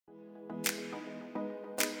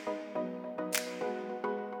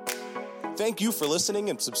Thank you for listening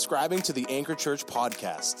and subscribing to the Anchor Church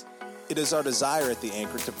podcast. It is our desire at the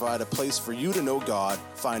Anchor to provide a place for you to know God,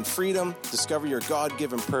 find freedom, discover your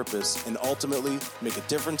God-given purpose, and ultimately make a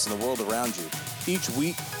difference in the world around you. Each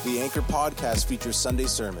week, the Anchor podcast features Sunday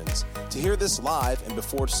sermons. To hear this live and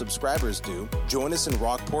before subscribers do, join us in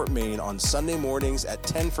Rockport, Maine on Sunday mornings at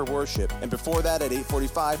 10 for worship, and before that at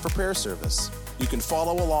 8:45 for prayer service. You can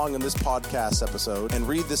follow along in this podcast episode and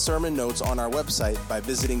read the sermon notes on our website by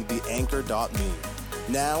visiting theanchor.me.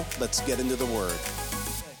 Now, let's get into the Word.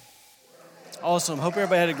 Awesome. Hope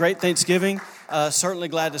everybody had a great Thanksgiving. Certainly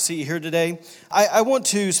glad to see you here today. I want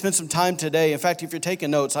to spend some time today. In fact, if you're taking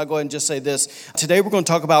notes, I'll go ahead and just say this. Today we're going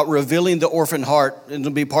to talk about revealing the orphan heart, and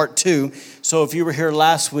it'll be part 2. So if you were here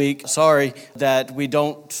last week, sorry that we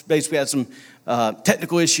basically had some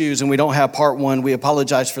technical issues and we don't have part 1. We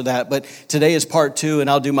apologize for that. But today is part 2, and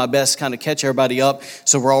I'll do my best to kind of catch everybody up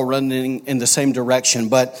so we're all running in the same direction.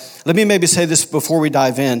 But let me maybe say this before we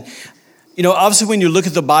dive in. You know, obviously when you look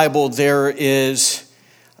at the Bible, there is,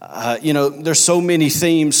 there's so many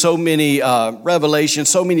themes, so many revelations,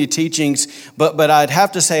 so many teachings. But I'd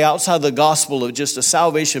have to say outside the gospel of just a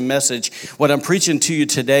salvation message, what I'm preaching to you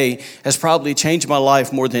today has probably changed my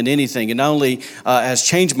life more than anything. And not only has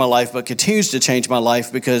changed my life, but continues to change my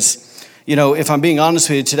life because, you know, if I'm being honest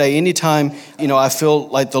with you today, anytime, I feel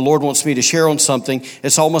like the Lord wants me to share on something,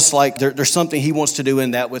 it's almost like there's something He wants to do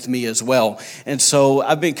in that with me as well. And so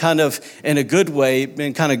I've been kind of, in a good way,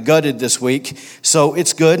 been kind of gutted this week. So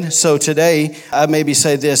it's good. So today, I maybe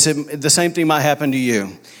say this, the same thing might happen to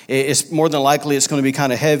you. It's more than likely it's going to be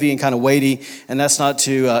kind of heavy and kind of weighty, and that's not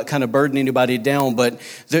to kind of burden anybody down, but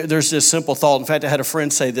there's this simple thought. In fact, I had a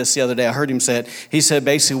friend say this the other day. I heard him say it. He said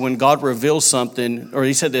basically when God reveals something, or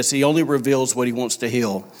he said this, He only reveals what He wants to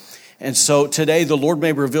heal. And so today the Lord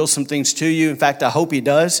may reveal some things to you. In fact, I hope He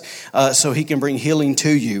does, so He can bring healing to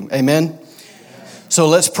you. Amen? So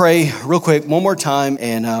let's pray real quick one more time,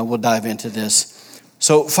 and we'll dive into this.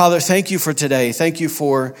 So Father, thank you for today. Thank you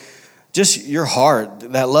for just your heart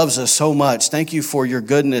that loves us so much. Thank you for your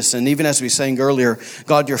goodness. And even as we sang earlier,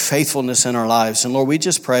 God, your faithfulness in our lives. And Lord, we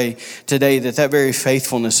just pray today that very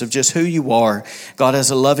faithfulness of just who you are, God,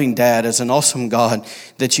 as a loving dad, as an awesome God,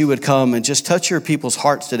 that you would come and just touch your people's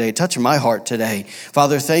hearts today, touch my heart today.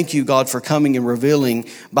 Father, thank you, God, for coming and revealing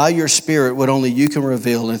by your Spirit what only you can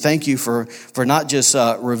reveal. And thank you for not just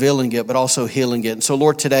revealing it, but also healing it. And so,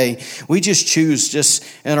 Lord, today, we just choose just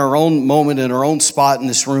in our own moment, in our own spot in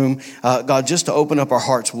this room, God, just to open up our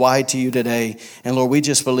hearts wide to you today. And Lord, we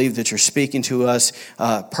just believe that you're speaking to us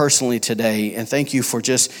personally today. And thank you for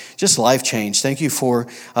just life change. Thank you for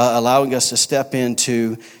allowing us to step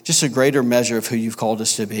into just a greater measure of who you've called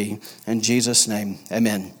us to be. In Jesus' name,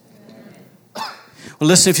 amen. Well,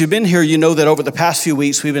 listen, if you've been here, you know that over the past few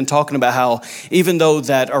weeks, we've been talking about how even though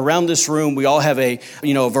that around this room, we all have a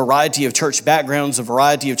variety of church backgrounds, a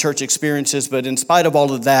variety of church experiences, but in spite of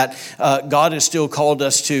all of that, God has still called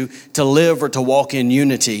us to live or to walk in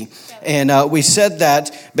unity. And we said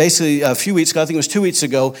that basically a few weeks ago, I think it was 2 weeks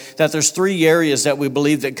ago, that there's 3 areas that we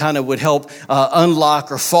believe that kind of would help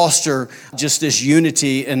unlock or foster just this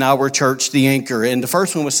unity in our church, the Anchor. And the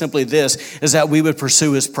first one was simply this, is that we would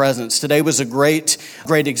pursue His presence. Today was a great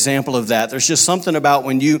example of that. There's just something about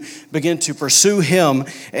when you begin to pursue Him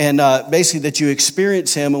and basically that you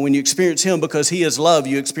experience Him. And when you experience Him, because He is love,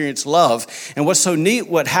 you experience love. And what's so neat,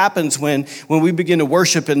 what happens when we begin to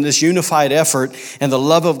worship in this unified effort and the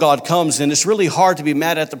love of God comes, then it's really hard to be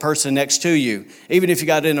mad at the person next to you, even if you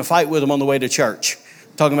got in a fight with them on the way to church.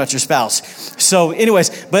 Talking about your spouse. So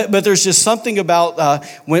anyways, but there's just something about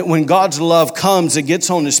when God's love comes, it gets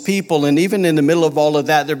on His people. And even in the middle of all of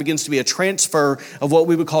that, there begins to be a transfer of what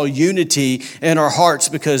we would call unity in our hearts,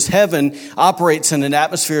 because heaven operates in an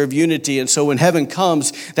atmosphere of unity. And so when heaven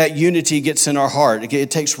comes, that unity gets in our heart.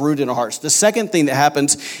 It takes root in our hearts. The second thing that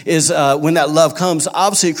happens is when that love comes,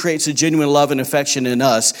 obviously it creates a genuine love and affection in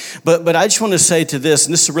us. But I just want to say to this,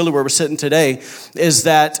 and this is really where we're sitting today, is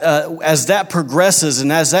that as that progresses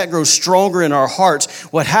and as that grows stronger in our hearts,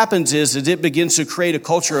 what happens is that it begins to create a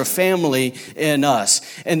culture of family in us.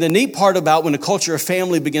 And the neat part about when a culture of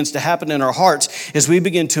family begins to happen in our hearts is we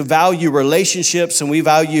begin to value relationships and we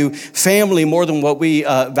value family more than what we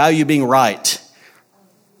value being right.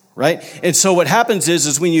 Right? And so what happens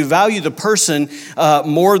is when you value the person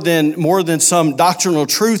more than some doctrinal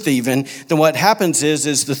truth even, then what happens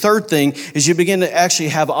is the third thing is you begin to actually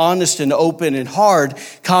have honest and open and hard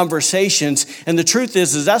conversations. And the truth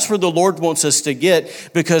is that's where the Lord wants us to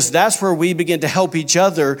get, because that's where we begin to help each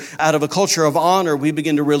other out of a culture of honor. We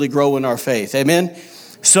begin to really grow in our faith. Amen?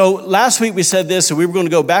 So last week we said this, and we were going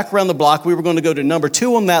to go back around the block. We were going to go to number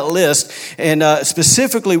 2 on that list. And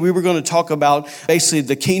specifically, we were going to talk about basically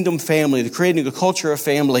the kingdom family, the creating a culture of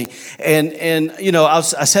family. And you know, I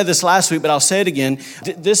said this last week, but I'll say it again.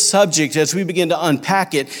 This subject, as we begin to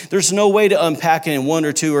unpack it, there's no way to unpack it in 1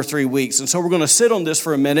 or 2 or 3 weeks. And so we're going to sit on this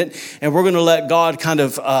for a minute, and we're going to let God kind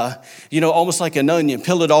of, you know, almost like an onion,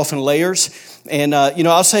 peel it off in layers. And, you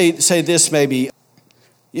know, I'll say this maybe.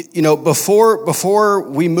 You know, before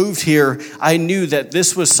we moved here, I knew that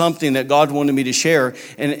this was something that God wanted me to share.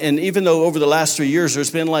 And even though over the last 3 years,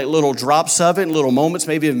 there's been like little drops of it, little moments,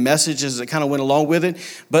 maybe of messages that kind of went along with it.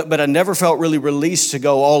 But I never felt really released to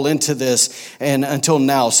go all into this and until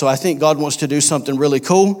now. So I think God wants to do something really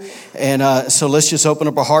cool. And so let's just open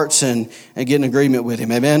up our hearts and get in agreement with him.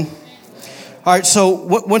 Amen. All right, so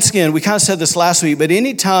once again, we kind of said this last week, but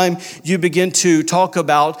anytime you begin to talk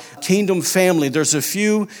about kingdom family, there's a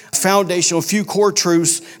few few core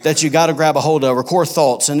truths that you got to grab a hold of, or core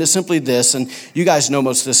thoughts, and it's simply this, and you guys know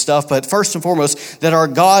most of this stuff, but first and foremost, that our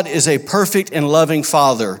God is a perfect and loving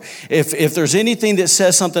Father. If there's anything that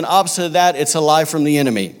says something opposite of that, it's a lie from the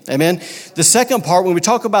enemy. Amen? The second part, when we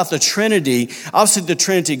talk about the Trinity, obviously the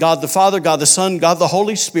Trinity, God the Father, God the Son, God the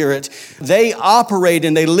Holy Spirit, they operate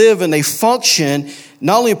and they live and they function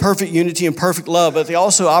not only in perfect unity and perfect love, but they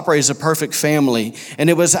also operate as a perfect family. And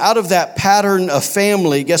it was out of that pattern of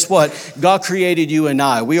family, guess what? God created you and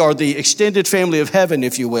I. We are the extended family of heaven,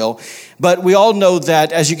 if you will. But we all know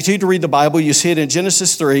that as you continue to read the Bible, you see it in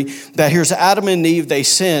Genesis 3, that here's Adam and Eve, they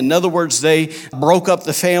sinned. In other words, they broke up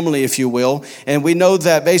the family, if you will. And we know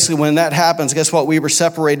that basically when that happens, guess what? We were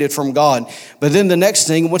separated from God. But then the next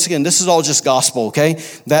thing, once again, this is all just gospel, okay?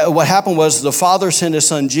 That what happened was the Father sent his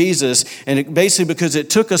son Jesus, and it basically because it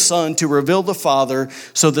took a son to reveal the Father,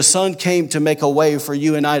 so the Son came to make a way for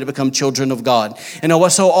you and I to become children of God. And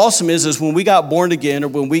what's so awesome is when we got born again, or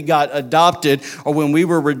when we got adopted, or when we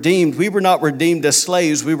were redeemed, we were not redeemed as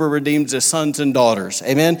slaves, we were redeemed as sons and daughters.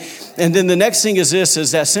 Amen? And then the next thing is this,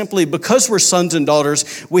 is that simply because we're sons and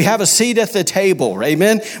daughters, we have a seat at the table.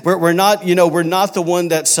 Amen? We're not, we're not the one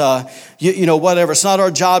that's, whatever. It's not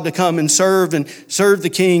our job to come and serve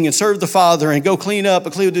the King and serve the Father and go clean up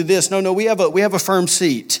and do this. No, we have a firm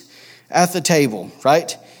seat at the table,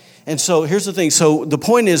 right? And so here's the thing. So the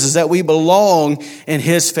point is that we belong in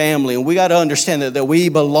his family. And we got to understand that we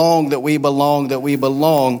belong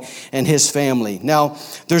in his family. Now,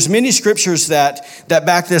 there's many scriptures that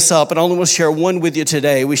back this up. And I only want to share one with you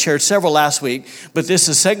today. We shared several last week. But this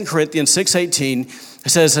is 2 Corinthians 6:18. It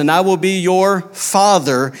says, and I will be your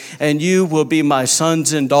father, and you will be my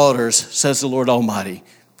sons and daughters, says the Lord Almighty.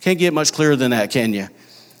 Can't get much clearer than that, can you?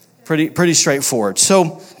 Pretty straightforward.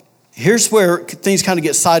 So here's where things kind of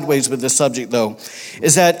get sideways with this subject, though,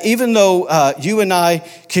 is that even though you and I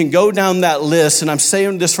can go down that list, and I'm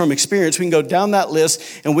saying this from experience, we can go down that list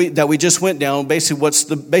and that we just went down, basically what's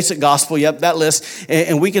the basic gospel, yep, that list,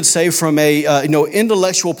 and we can say from a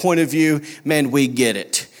intellectual point of view, man, we get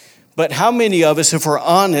it. But how many of us, if we're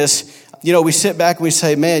honest, we sit back and we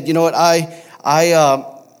say, man, you know what,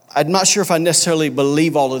 I'm not sure if I necessarily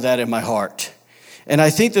believe all of that in my heart. And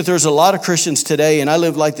I think that there's a lot of Christians today, and I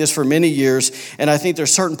lived like this for many years, and I think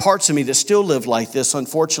there's certain parts of me that still live like this.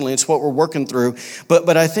 Unfortunately, it's what we're working through.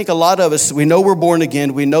 But I think a lot of us, we know we're born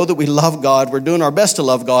again. We know that we love God. We're doing our best to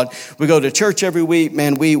love God. We go to church every week,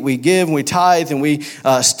 man. We give and we tithe and we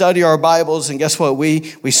study our Bibles, and guess what?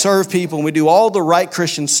 We serve people and we do all the right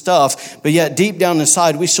Christian stuff. But yet, deep down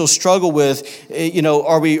inside, we still struggle with,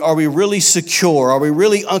 are we really secure? Are we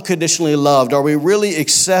really unconditionally loved? Are we really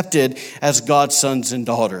accepted as God's sons and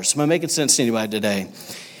daughters? Am I making sense to anybody today?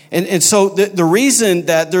 And so the reason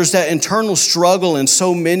that there's that internal struggle in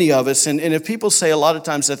so many of us, and if people say a lot of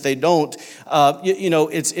times that they don't,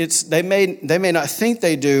 they may not think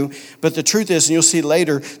they do, but the truth is, and you'll see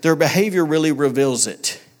later, their behavior really reveals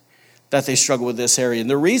it, that they struggle with this area. And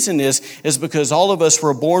the reason is because all of us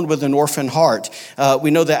were born with an orphan heart.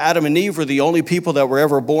 We know that Adam and Eve were the only people that were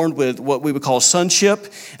ever born with what we would call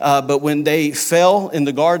sonship. But when they fell in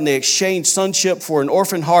the garden, they exchanged sonship for an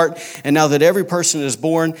orphan heart. And now that every person is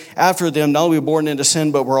born after them, not only are we born into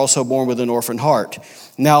sin, but we're also born with an orphan heart.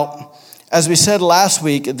 Now, as we said last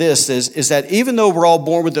week, this is that even though we're all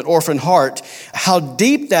born with an orphan heart, how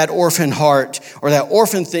deep that orphan heart or that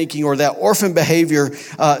orphan thinking or that orphan behavior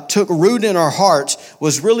took root in our hearts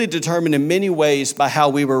was really determined in many ways by how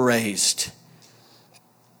we were raised.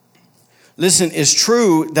 Listen, it's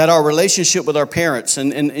true that our relationship with our parents,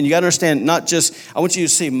 and you got to understand, not just, I want you to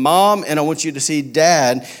see mom and I want you to see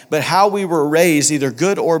dad, but how we were raised, either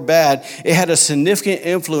good or bad, it had a significant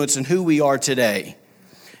influence in who we are today.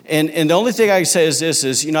 And the only thing I can say is this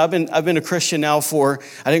is, I've been a Christian now I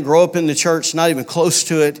didn't grow up in the church, not even close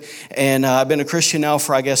to it. And I've been a Christian now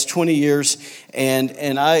for, 20 years.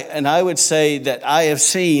 And I would say that I have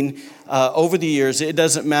seen over the years, it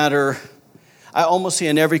doesn't matter. I almost see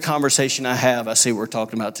in every conversation I have, I see what we're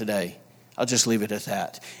talking about today. I'll just leave it at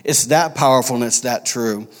that. It's that powerful and it's that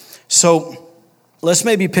true. So let's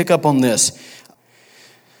maybe pick up on this.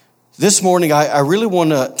 This morning, I really want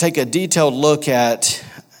to take a detailed look at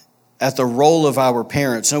the role of our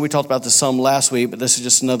parents. I know we talked about this some last week, but this is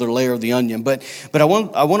just another layer of the onion. But I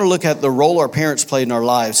want to look at the role our parents played in our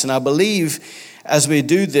lives. And I believe as we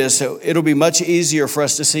do this, it'll be much easier for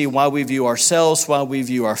us to see why we view ourselves, why we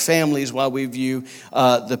view our families, why we view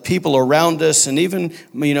the people around us, and even,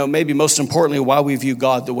 maybe most importantly, why we view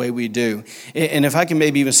God the way we do. And if I can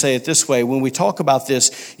maybe even say it this way, when we talk about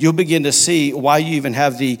this, you'll begin to see why you even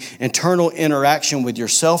have the internal interaction with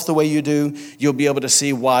yourself the way you do. You'll be able to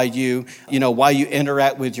see why you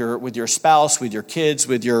interact with your spouse, with your kids,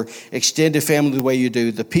 with your extended family the way you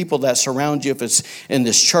do, the people that surround you, if it's in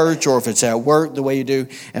this church or if it's at work, the way you do.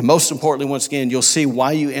 And most importantly, once again, you'll see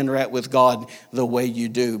why you interact with God the way you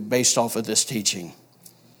do based off of this teaching.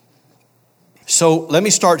 So let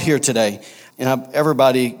me start here today. And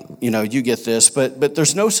everybody, you get this, but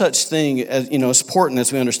there's no such thing as, it's important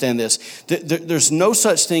as we understand this. There's no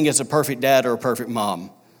such thing as a perfect dad or a perfect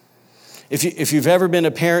mom. If you've ever been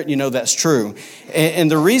a parent, that's true. And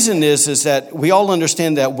the reason is that we all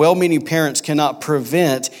understand that well-meaning parents cannot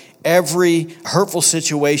prevent every hurtful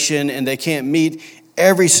situation, and they can't meet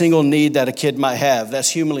every single need that a kid might have.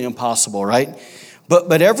 That's humanly impossible, right?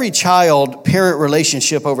 But every child-parent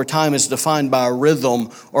relationship over time is defined by a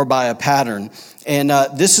rhythm or by a pattern. And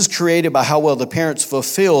this is created by how well the parents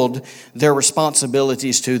fulfilled their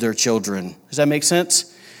responsibilities to their children. Does that make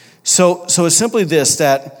sense? So it's simply this,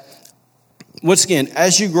 that once again,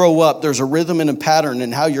 as you grow up, there's a rhythm and a pattern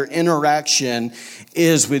in how your interaction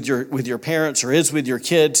is with your parents or is with your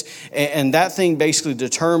kids. And that thing basically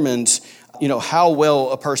determines, how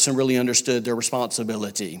well a person really understood their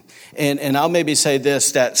responsibility. And I'll maybe say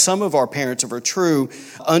this, that some of our parents, if we're true,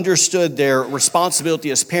 understood their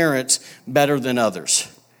responsibility as parents better than others.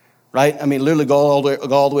 Right? I mean, literally go all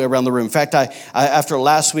the way around the room. In fact, I after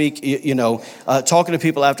last week, talking to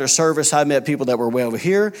people after service, I met people that were way over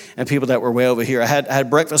here and people that were way over here. I had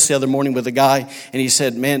breakfast the other morning with a guy, and he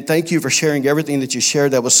said, "Man, thank you for sharing everything that you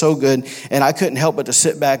shared. That was so good." And I couldn't help but to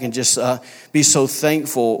sit back and just be so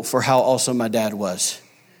thankful for how awesome my dad was.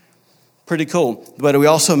 Pretty cool. But we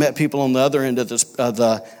also met people on the other end of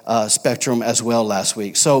the spectrum as well last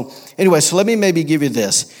week. So anyway, so let me maybe give you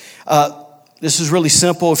this. This is really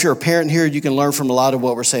simple. If you're a parent here, you can learn from a lot of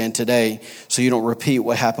what we're saying today so you don't repeat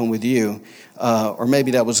what happened with you. Or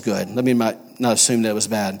maybe that was good. Let me not assume that was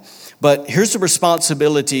bad. But here's the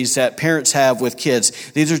responsibilities that parents have with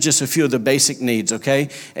kids. These are just a few of the basic needs, okay?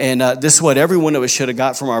 And this is what every one of us should have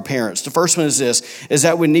got from our parents. The first one is this, is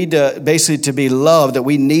that we need to be loved, that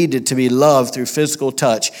we needed to be loved through physical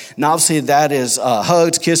touch. Now, obviously, that is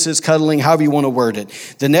hugs, kisses, cuddling, however you want to word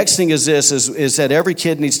it. The next thing is this, is that every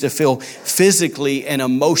kid needs to feel physically and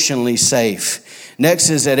emotionally safe.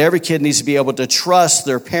 Next is that every kid needs to be able to trust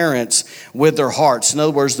their parents with their hearts. In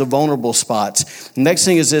other words, the vulnerable spots. The next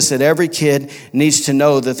thing is this, that every kid needs to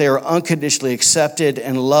know that they are unconditionally accepted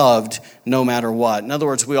and loved no matter what. In other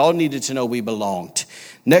words, we all needed to know we belonged.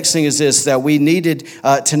 Next thing is this, that we needed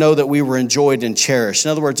to know that we were enjoyed and cherished.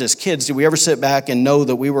 In other words, as kids, did we ever sit back and know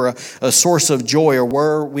that we were a source of joy, or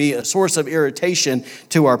were we a source of irritation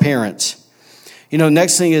to our parents?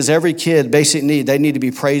 Next thing is every kid, basic need, they need to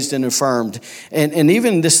be praised and affirmed. And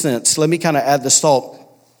even in this sense, let me kind of add this thought.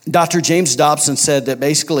 Dr. James Dobson said that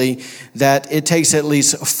basically that it takes at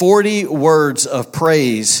least 40 words of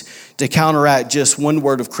praise to counteract just one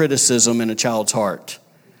word of criticism in a child's heart.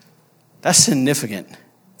 That's significant.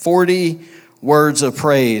 40 words of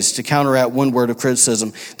praise to counteract one word of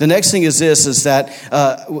criticism. The next thing is this, is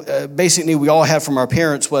that basically we all have from our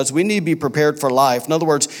parents was we need to be prepared for life. In other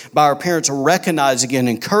words, by our parents recognizing and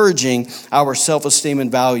encouraging our self-esteem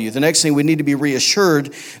and value. The next thing, we need to be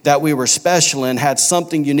reassured that we were special and had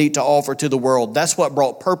something unique to offer to the world. That's what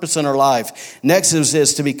brought purpose in our life. Next is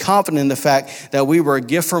this, to be confident in the fact that we were a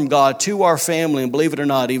gift from God to our family, and believe it or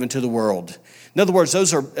not, even to the world. In other words,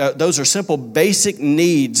 those are simple, basic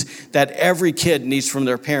needs that every kid needs from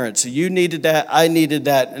their parents. So you needed that, I needed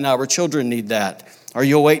that, and our children need that. Are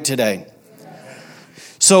you awake today?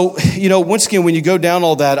 So, once again, when you go down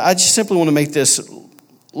all that, I just simply want to make this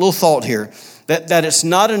little thought here, that it's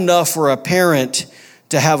not enough for a parent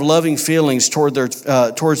to have loving feelings towards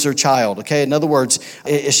their child, okay? In other words,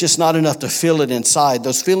 it's just not enough to feel it inside.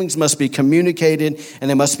 Those feelings must be communicated, and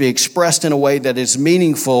they must be expressed in a way that is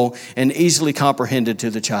meaningful and easily comprehended to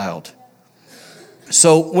the child.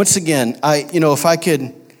 So once again, if I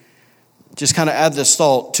could just kind of add this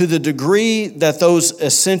thought, to the degree that those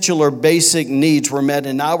essential or basic needs were met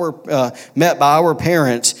by our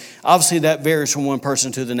parents, obviously that varies from one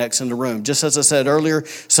person to the next in the room. Just as I said earlier,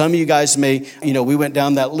 some of you guys may, we went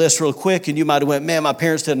down that list real quick and you might have went, man, my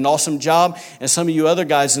parents did an awesome job. And some of you other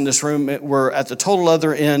guys in this room were at the total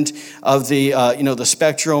other end of the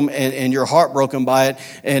spectrum and you're heartbroken by it.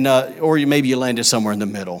 And, or maybe you landed somewhere in the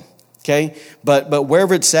middle. Okay, but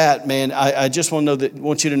wherever it's at, man, I just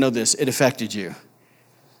want you to know this. It affected you.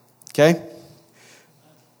 Okay?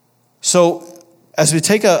 So as we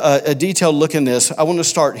take a detailed look in this, I want to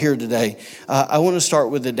start here today. I want to start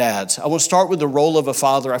with the dads. I want to start with the role of a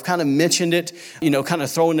father. I've kind of mentioned it, kind of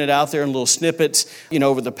throwing it out there in little snippets,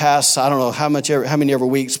 over the past, I don't know how many ever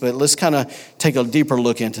weeks, but let's kind of take a deeper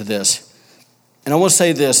look into this. And I want to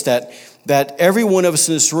say this, that every one of us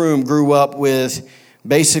in this room grew up with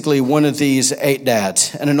basically one of these 8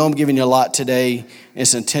 dads. And I know I'm giving you a lot today.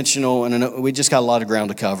 It's intentional, and I know we just got a lot of ground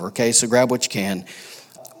to cover, okay? So grab what you can.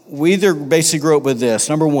 We either basically grew up with this.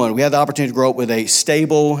 Number one, we had the opportunity to grow up with a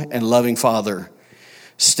stable and loving father.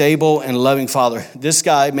 Stable and loving father. This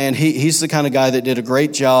guy, man, he's the kind of guy that did a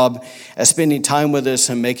great job at spending time with us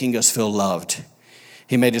and making us feel loved.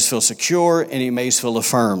 He made us feel secure, and he made us feel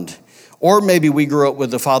affirmed. Or maybe we grew up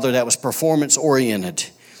with a father that was performance-oriented.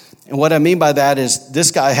 And what I mean by that is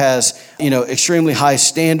this guy has, extremely high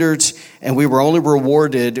standards, and we were only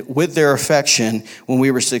rewarded with their affection when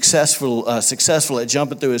we were successful at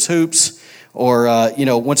jumping through his hoops, or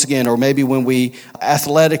once again, or maybe when we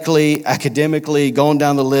athletically, academically, going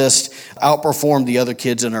down the list, outperformed the other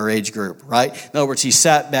kids in our age group, right? In other words, he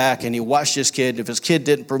sat back and he watched his kid. If his kid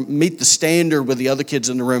didn't meet the standard with the other kids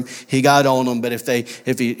in the room, he got on them. But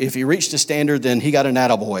if he reached the standard, then he got an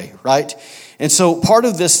attaboy, right? And so part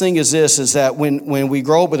of this thing is that when we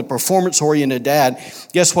grow up with a performance-oriented dad,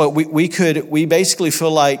 guess what? We basically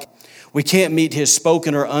feel like we can't meet his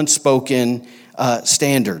spoken or unspoken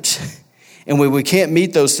standards. And when we can't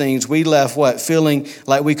meet those things, we left feeling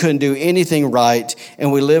like we couldn't do anything right,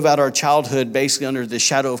 and we live out our childhood basically under the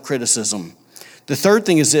shadow of criticism. The third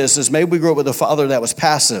thing is maybe we grew up with a father that was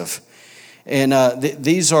passive. And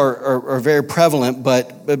these are very prevalent,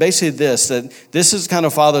 but basically that this is the kind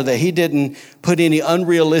of father that he didn't put any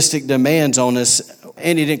unrealistic demands on us,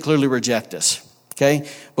 and he didn't clearly reject us, okay?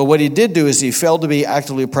 But what he did do is he failed to be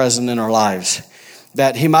actively present in our lives.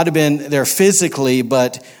 That he might have been there physically,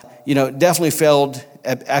 but, definitely failed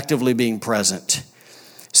at actively being present.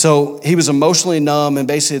 So he was emotionally numb, and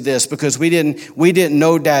basically because we didn't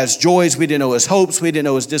know Dad's joys, we didn't know his hopes, we didn't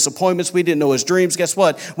know his disappointments, we didn't know his dreams. Guess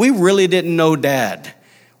what? We really didn't know Dad.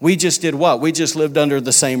 We just did what? We just lived under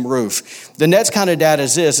the same roof. The next kind of dad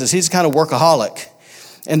is he's kind of workaholic.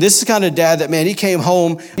 And this is the kind of dad that, man, he came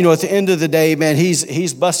home, at the end of the day, man,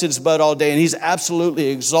 he's busted his butt all day and he's absolutely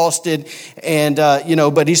exhausted. And,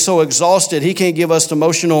 but he's so exhausted, he can't give us the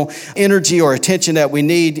emotional energy or attention that we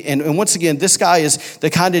need. And once again, this guy is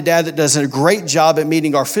the kind of dad that does a great job at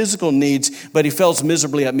meeting our physical needs, but he fails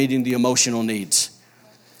miserably at meeting the emotional needs.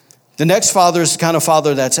 The next father is the kind of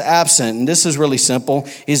father that's absent. And this is really simple.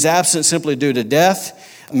 He's absent simply due to death.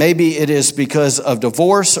 Maybe it is because of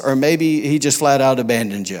divorce, or maybe he just flat out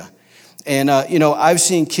abandoned you. And, I've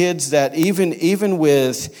seen kids that even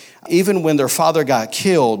when their father got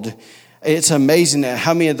killed, it's amazing that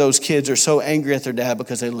how many of those kids are so angry at their dad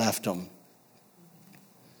because they left them.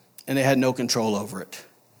 And they had no control over it.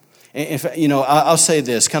 And in fact, I'll say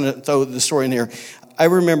this, kind of throw the story in here. I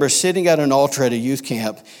remember sitting at an altar at a youth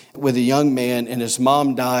camp with a young man, and his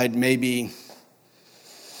mom died maybe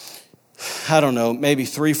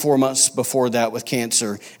 3-4 months before that with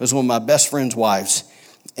cancer. It was one of my best friend's wives.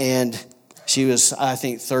 And she was, I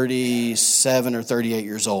think, 37 or 38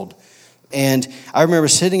 years old. And I remember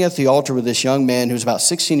sitting at the altar with this young man who was about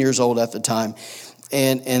 16 years old at the time.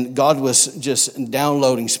 And God was just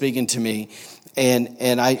downloading, speaking to me.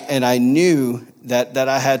 And I knew that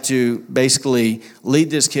I had to basically lead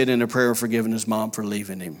this kid in a prayer of forgiving his mom for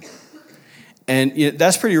leaving him. And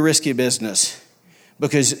that's pretty risky business.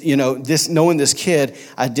 Because, knowing this kid,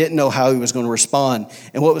 I didn't know how he was going to respond.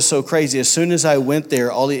 And what was so crazy, as soon as I went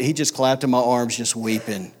there, he just clapped in my arms, just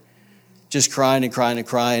weeping. Just crying and crying and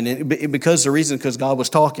crying. And because God was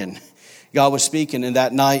talking. God was speaking. And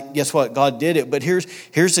that night, guess what? God did it. But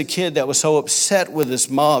here's a kid that was so upset with his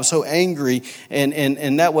mom, so angry.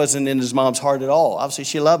 And that wasn't in his mom's heart at all. Obviously,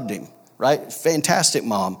 she loved him, right? Fantastic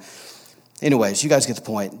mom. Anyways, you guys get the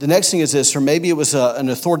point. The next thing is this, or maybe it was an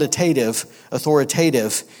authoritative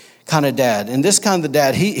kind of dad. And this kind of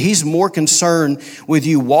dad, he's more concerned with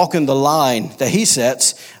you walking the line that he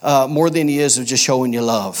sets more than he is of just showing you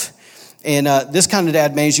love. And this kind of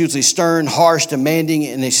dad, man, is usually stern, harsh, demanding,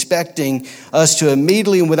 and expecting us to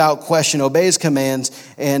immediately and without question obey his commands.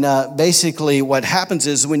 And basically what happens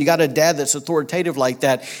is when you got a dad that's authoritative like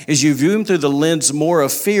that, is you view him through the lens more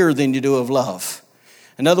of fear than you do of love.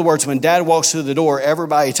 In other words, when dad walks through the door,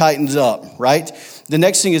 everybody tightens up, right? The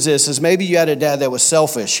next thing is this, is maybe you had a dad that was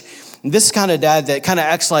selfish. This kind of dad that kind of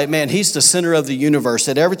acts like, man, he's the center of the universe,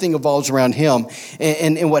 that everything evolves around him.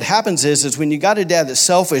 And what happens is when you got a dad that's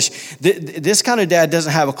selfish, this kind of dad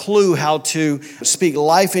doesn't have a clue how to speak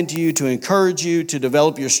life into you, to encourage you, to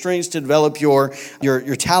develop your strengths, to develop your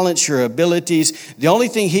talents, your abilities. The only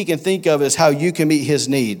thing he can think of is how you can meet his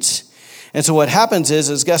needs. And so what happens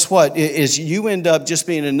is guess what? Is you end up just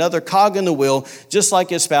being another cog in the wheel, just like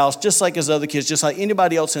his spouse, just like his other kids, just like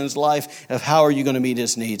anybody else in his life, of how are you going to meet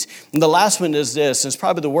his needs. And the last one is this, it's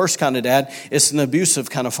probably the worst kind of dad. It's an abusive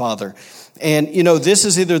kind of father. And, this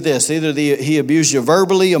is either he abused you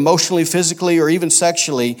verbally, emotionally, physically, or even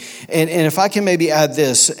sexually. And if I can maybe add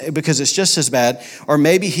this, because it's just as bad, or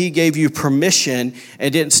maybe he gave you permission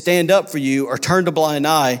and didn't stand up for you or turned a blind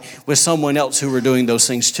eye with someone else who were doing those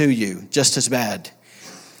things to you, just as bad.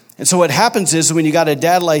 And so what happens is when you got a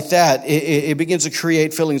dad like that, it begins to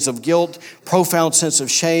create feelings of guilt, profound sense of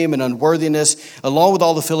shame and unworthiness, along with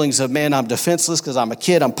all the feelings of, man, I'm defenseless because I'm a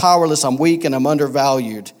kid, I'm powerless, I'm weak, and I'm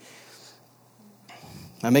undervalued.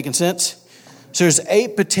 Am I making sense? So there's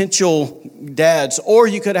 8 potential dads, or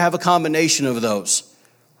you could have a combination of those,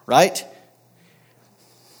 right?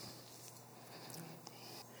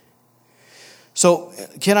 So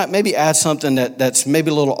can I maybe add something that's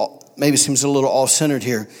maybe seems a little off-centered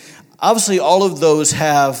here? Obviously, all of those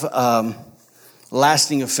have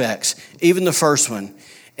lasting effects, even the first one.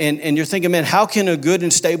 And you're thinking, man, how can a good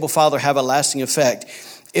and stable father have a lasting effect?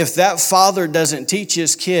 If that father doesn't teach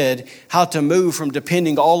his kid how to move from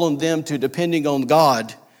depending all on them to depending on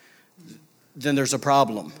God, then there's a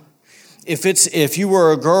problem. If you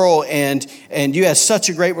were a girl and you had such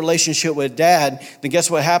a great relationship with dad, then guess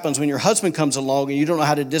what happens when your husband comes along and you don't know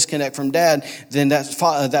how to disconnect from dad? Then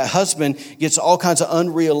that husband gets all kinds of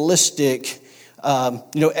unrealistic,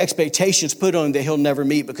 expectations put on him that he'll never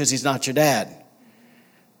meet because he's not your dad. Am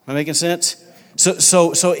I making sense?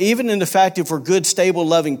 So even in the fact if we're good, stable,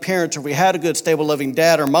 loving parents, or if we had a good, stable, loving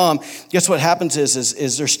dad or mom, guess what happens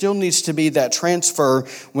is there still needs to be that transfer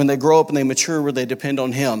when they grow up and they mature where they depend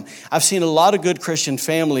on him. I've seen a lot of good Christian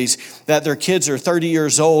families that their kids are 30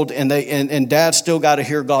 years old and dad still got to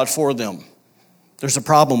hear God for them. There's a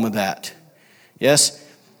problem with that. Yes?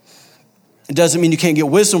 It doesn't mean you can't get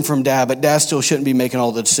wisdom from dad, but dad still shouldn't be making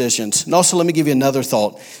all the decisions. And also, let me give you another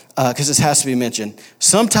thought, because this has to be mentioned.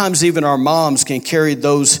 Sometimes even our moms can carry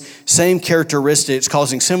those same characteristics,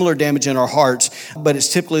 causing similar damage in our hearts, but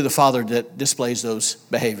it's typically the father that displays those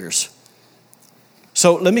behaviors.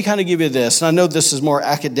 So let me kind of give you this. And I know this is more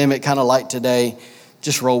academic, kind of light today.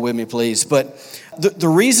 Just roll with me, please. But the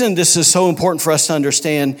reason this is so important for us to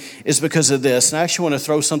understand is because of this. And I actually want to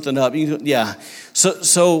throw something up.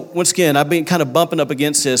 So once again, I've been kind of bumping up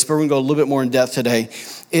against this, but we're going to go a little bit more in depth today.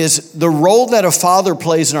 Is the role that a father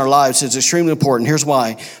plays in our lives is extremely important. Here's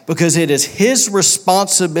why. Because it is his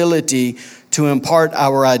responsibility to impart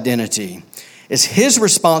our identity. It's his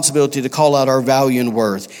responsibility to call out our value and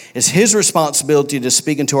worth. It's his responsibility to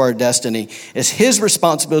speak into our destiny. It's his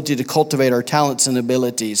responsibility to cultivate our talents and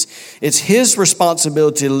abilities. It's his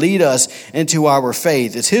responsibility to lead us into our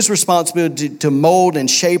faith. It's his responsibility to mold and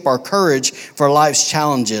shape our courage for life's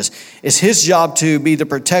challenges. It's his job to be the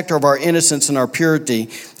protector of our innocence and our purity.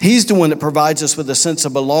 He's the one that provides us with a sense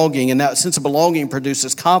of belonging, and that sense of belonging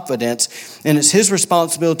produces confidence. And it's his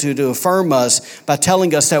responsibility to affirm us by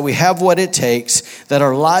telling us that we have what it takes, that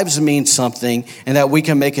our lives mean something, and that we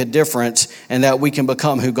can make a difference, and that we can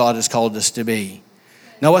become who God has called us to be.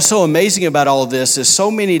 Now, what's so amazing about all of this is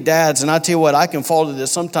so many dads, and I tell you what, I can fall to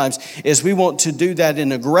this sometimes, is we want to do that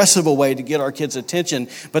in an aggressive way to get our kids' attention.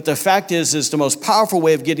 But the fact is the most powerful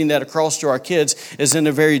way of getting that across to our kids is in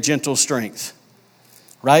a very gentle strength,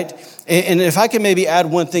 right? And if I can maybe add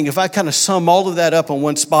one thing, if I kind of sum all of that up on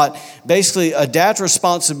one spot, basically a dad's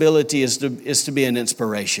responsibility is to be an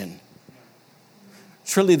inspiration.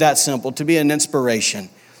 It's really that simple, to be an inspiration.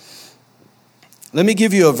 Let me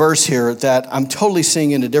give you a verse here that I'm totally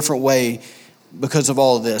seeing in a different way because of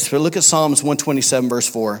all of this. But look at Psalms 127, verse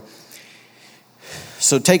 4.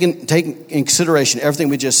 So take in consideration everything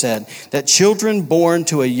we just said, that children born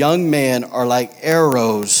to a young man are like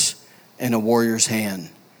arrows in a warrior's hand.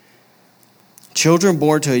 Children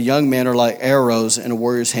born to a young man are like arrows in a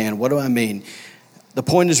warrior's hand. What do I mean? The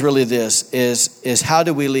point is really this, is how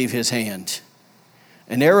do we leave his hand?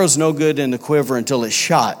 An arrow's no good in the quiver until it's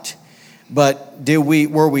shot. But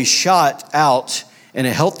were we shot out in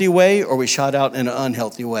a healthy way, or we shot out in an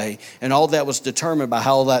unhealthy way? And all that was determined by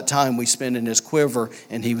how all that time we spent in his quiver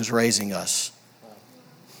and he was raising us.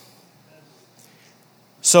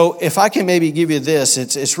 So if I can maybe give you this,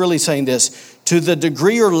 it's really saying this: to the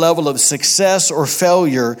degree or level of success or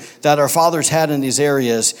failure that our fathers had in these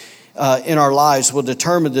areas in our lives will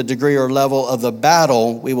determine the degree or level of the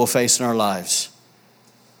battle we will face in our lives.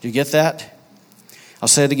 Do you get that? I'll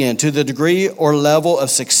say it again. To the degree or level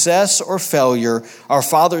of success or failure our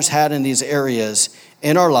fathers had in these areas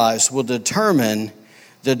in our lives will determine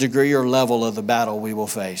the degree or level of the battle we will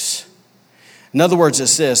face. In other words,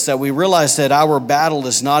 it's this, that we realize that our battle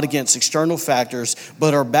is not against external factors,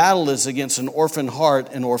 but our battle is against an orphan heart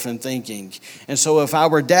and orphan thinking. And so if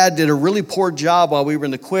our dad did a really poor job while we were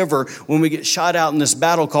in the quiver, when we get shot out in this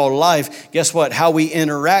battle called life, guess what? How we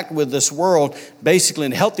interact with this world, basically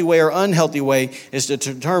in a healthy way or unhealthy way, is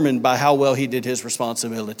determined by how well he did his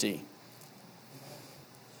responsibility.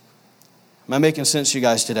 Am I making sense to you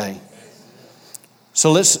guys today?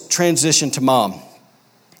 So let's transition to mom.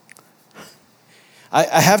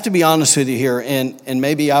 I have to be honest with you here, and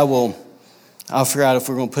maybe I'll figure out if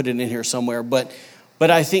we're going to put it in here somewhere. But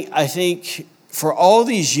I think for all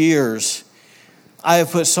these years, I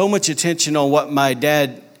have put so much attention on what my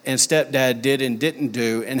dad and stepdad did and didn't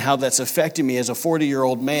do, and how that's affected me as a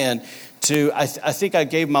 40-year-old man. I think I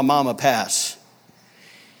gave my mom a pass.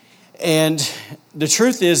 And the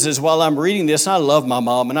truth is while I'm reading this, I love my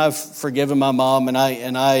mom, and I've forgiven my mom, and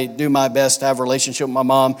I do my best to have a relationship with my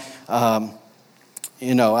mom.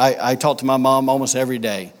 I talk to my mom almost every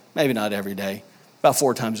day. Maybe not every day, about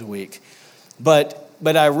 4 times a week. But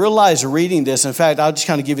I realized reading this, in fact, I'll just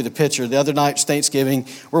kind of give you the picture. The other night, it's Thanksgiving,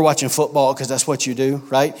 we're watching football because that's what you do,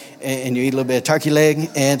 right? And you eat a little bit of turkey leg.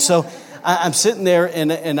 And so I'm sitting there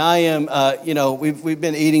and I am, we've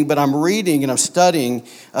been eating, but I'm reading and I'm studying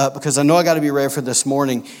because I know I got to be ready for this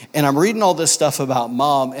morning. And I'm reading all this stuff about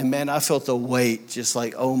mom, and man, I felt the weight, just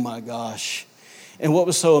like, oh my gosh. And what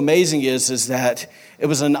was so amazing is that it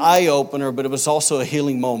was an eye-opener, but it was also a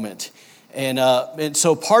healing moment. And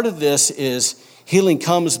so part of this is healing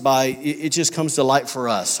comes by, it just comes to light for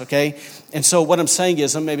us, okay? And so what I'm saying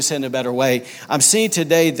is, I'm maybe saying it a better way. I'm seeing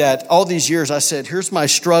today that all these years I said, here's my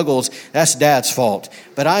struggles, that's dad's fault.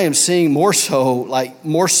 But I am seeing more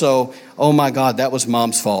so, oh my God, that was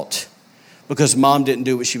mom's fault. Because mom didn't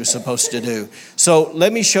do what she was supposed to do. So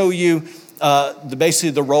let me show you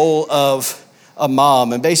basically the role of a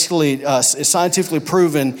mom, and basically it's scientifically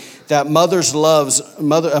proven that a mother's love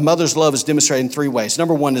is demonstrated in 3 ways.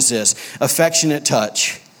 Number 1 is this: affectionate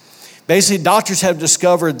touch. Basically, doctors have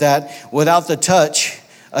discovered that without the touch,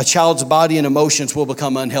 a child's body and emotions will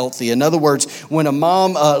become unhealthy. In other words, when a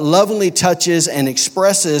mom lovingly touches and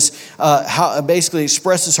expresses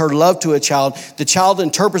her love to a child, the child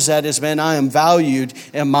interprets that as, man, I am valued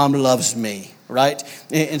and mom loves me. Right?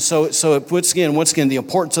 And so it puts once again, the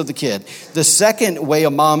importance of the kid. The second way a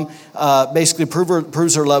mom basically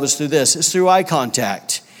proves her love is through this. It's through eye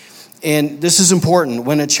contact. And this is important.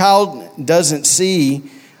 When a child doesn't see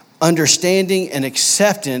understanding and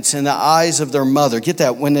acceptance in the eyes of their mother, get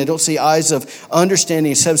that? When they don't see eyes of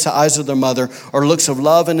understanding, acceptance in the eyes of their mother, or looks of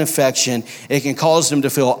love and affection, it can cause them to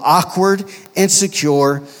feel awkward,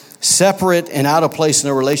 insecure, separate, and out of place in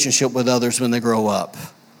their relationship with others when they grow up.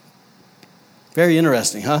 Very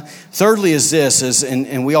interesting, huh? Thirdly is this,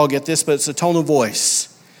 and we all get this, but it's the tone of voice.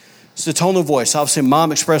 It's the tone of voice. Obviously,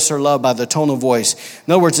 mom expressed her love by the tone of voice.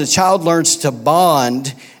 In other words, the child learns to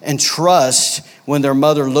bond and trust when their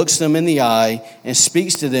mother looks them in the eye and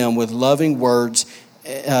speaks to them with loving words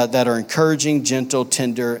that are encouraging, gentle,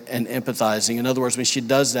 tender, and empathizing. In other words, when she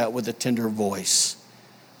does that with a tender voice.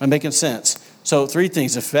 Am I making sense? So 3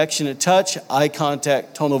 things: affectionate touch, eye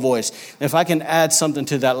contact, tone of voice. And if I can add something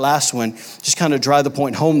to that last one, just kind of drive the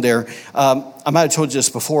point home there. I might have told you this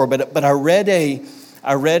before, but I read a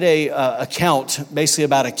account basically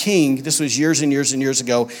about a king. This was years and years and years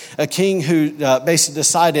ago. A king who basically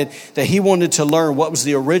decided that he wanted to learn what was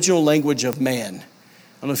the original language of man.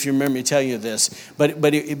 I don't know if you remember me telling you this,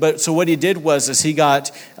 but so what he did was he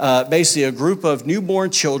got basically a group of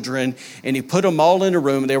newborn children, and he put them all in a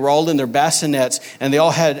room. They were all in their bassinets, and they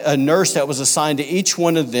all had a nurse that was assigned to each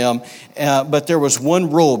one of them. But there was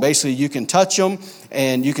one rule: basically, you can touch them,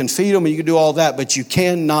 and you can feed them, and you can do all that, but you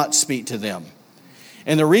cannot speak to them.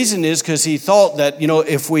 And the reason is because he thought that,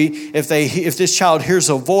 if this child hears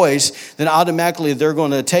a voice, then automatically they're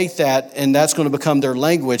going to take that and that's going to become their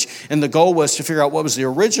language. And the goal was to figure out what was the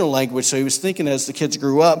original language. So he was thinking as the kids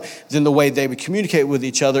grew up, then the way they would communicate with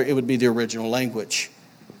each other, it would be the original language.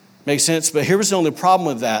 Makes sense? But here was the only problem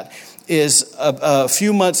with that is a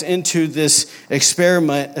few months into this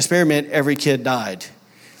experiment, every kid died.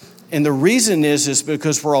 And the reason is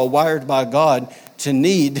because we're all wired by God to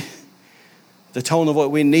need the tone of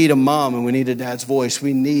what we need a mom and we need a dad's voice.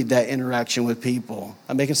 We need that interaction with people.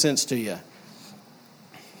 That making sense to you?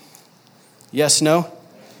 Yes, no?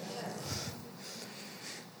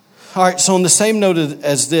 All right, so on the same note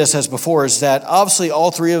as before, is that obviously all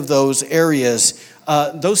three of those areas,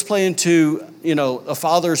 those play into, a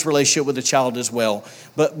father's relationship with the child as well.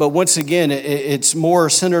 But once again, it's more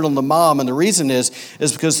centered on the mom. And the reason is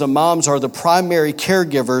because the moms are the primary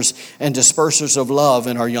caregivers and dispersers of love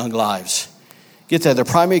in our young lives. Get that? The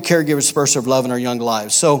primary caregiver, disperser of love in our young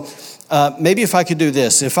lives. So maybe if I could do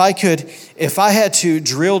this, if I had to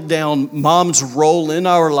drill down mom's role in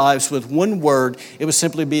our lives with one word, it would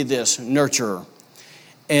simply be this: nurturer.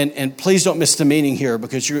 And please don't miss the meaning here,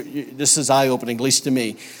 because this is eye-opening, at least to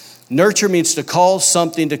me. Nurture means to cause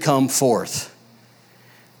something to come forth.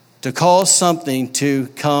 To cause something to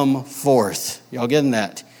come forth. Y'all getting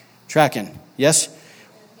that? Tracking? Yes?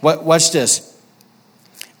 Watch this.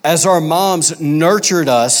 As our moms nurtured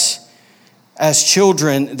us as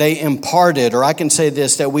children, they imparted, or I can say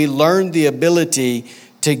this, that we learned the ability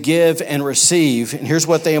to give and receive. And here's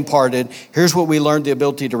what they imparted. Here's what we learned: the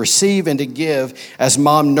ability to receive and to give as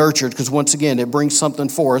mom nurtured, because once again, it brings something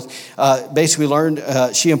forth. Basically, we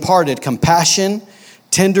learned, she imparted compassion,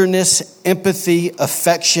 tenderness, empathy,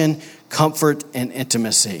 affection, comfort, and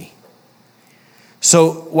intimacy.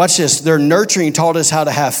 So watch this. Their nurturing taught us how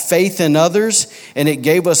to have faith in others, and it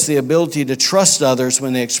gave us the ability to trust others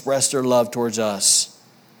when they express their love towards us.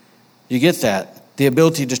 You get that? The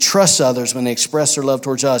ability to trust others when they express their love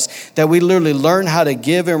towards us. That we literally learn how to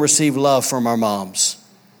give and receive love from our moms.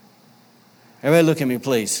 Everybody look at me,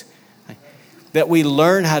 please. That we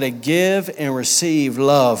learn how to give and receive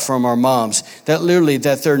love from our moms. That literally,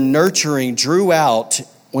 that their nurturing drew out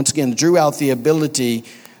the ability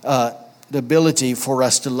for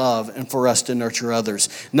us to love and for us to nurture others.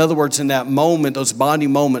 In other words, in that moment, those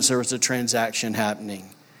bonding moments, there was a transaction happening.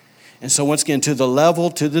 And so once again, to the level,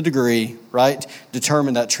 to the degree, right,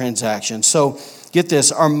 determine that transaction. So get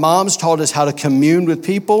this, our moms taught us how to commune with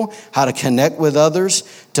people, how to connect with others,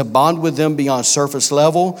 to bond with them beyond surface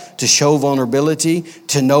level, to show vulnerability,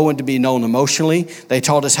 to know and to be known emotionally. They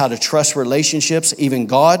taught us how to trust relationships, even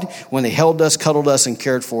God, when they held us, cuddled us, and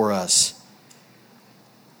cared for us.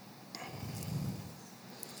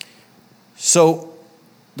 So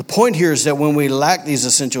the point here is that when we lack these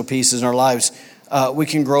essential pieces in our lives, we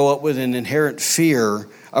can grow up with an inherent fear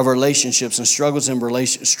of relationships, and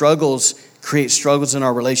create struggles in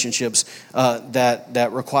our relationships that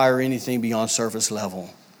require anything beyond surface level.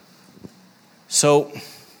 So,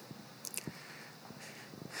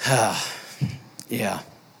 yeah.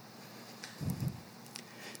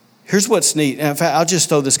 Here's what's neat. And in fact, I'll just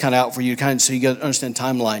throw this kind of out for you, so you get to understand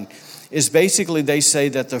timeline. Is basically they say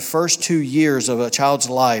that the first 2 years of a child's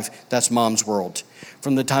life, that's mom's world.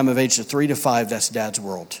 From the time of age of 3 to 5, that's dad's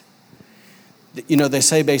world. They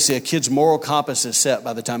say basically a kid's moral compass is set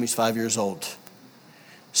by the time he's 5 years old.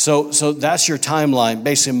 So that's your timeline.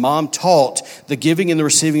 Basically, mom taught the giving and the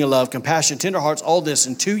receiving of love, compassion, tender hearts, all this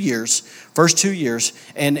in 2 years, first 2 years.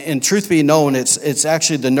 And truth be known, it's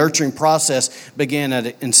actually the nurturing process began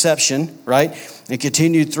at inception, right? And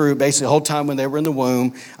continued through basically the whole time when they were in the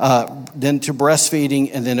womb, then to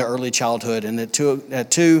breastfeeding, and then to early childhood. And at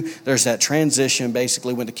two, there's that transition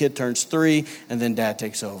basically when the kid turns 3, and then dad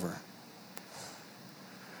takes over.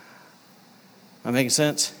 Am I making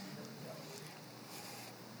sense?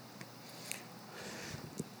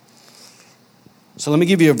 So let me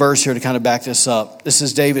give you a verse here to kind of back this up. This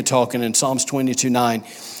is David talking in Psalms 22:9. It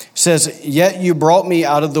says, "Yet you brought me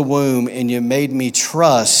out of the womb, and you made me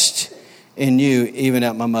trust in you even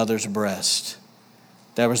at my mother's breast."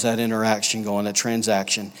 That was that interaction going, that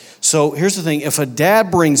transaction. So here's the thing. If a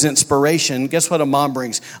dad brings inspiration, guess what a mom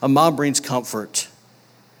brings? A mom brings comfort.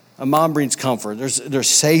 A mom brings comfort. There's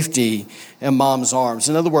safety in mom's arms.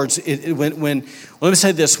 In other words, let me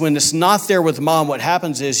say this, when it's not there with mom, what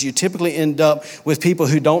happens is you typically end up with people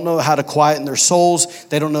who don't know how to quieten their souls.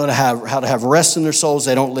 They don't know how to have rest in their souls.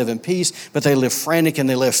 They don't live in peace, but they live frantic and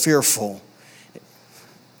they live fearful.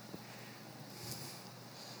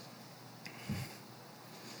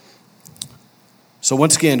 So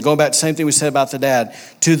once again, going back to the same thing we said about the dad,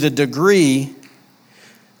 to the degree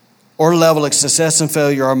or level of success and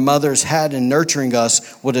failure our mothers had in nurturing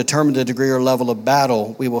us will determine the degree or level of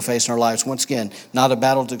battle we will face in our lives. Once again, not a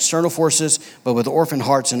battle with external forces, but with orphan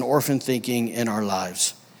hearts and orphan thinking in our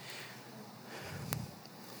lives.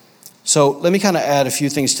 So let me kind of add a few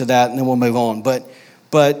things to that, and then we'll move on.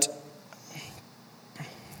 But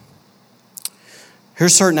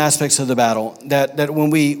here's certain aspects of the battle that when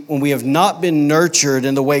we have not been nurtured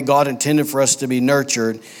in the way God intended for us to be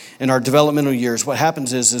nurtured in our developmental years, what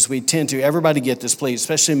happens is we tend to, everybody get this, please,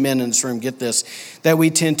 especially men in this room, get this, that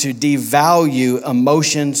we tend to devalue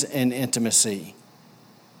emotions and intimacy.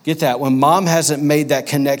 Get that. When mom hasn't made that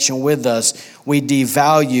connection with us, we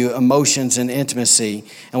devalue emotions and intimacy.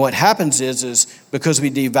 And what happens is because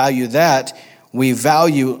we devalue that, we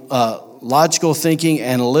value logical thinking,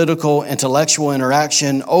 analytical, intellectual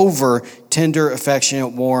interaction over tender, affectionate,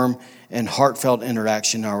 warm, and heartfelt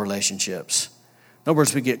interaction in our relationships. In other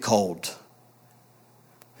words, we get cold.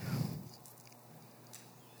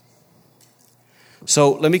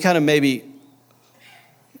 So let me kind of maybe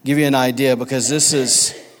give you an idea, because this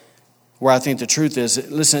is where I think the truth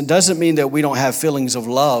is. Listen, it doesn't mean that we don't have feelings of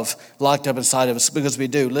love locked up inside of us, because we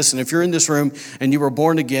do. Listen, if you're in this room and you were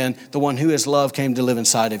born again, the one who is love came to live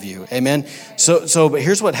inside of you. Amen? But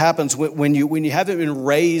here's what happens when you haven't been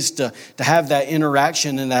raised to have that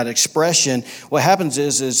interaction and that expression. What happens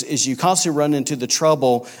is you constantly run into the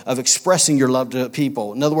trouble of expressing your love to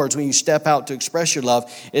people. In other words, when you step out to express your love,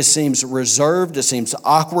 it seems reserved, it seems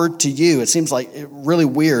awkward to you, it seems like really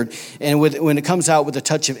weird. And when it comes out with a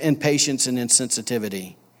touch of impatience and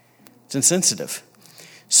insensitivity, it's insensitive.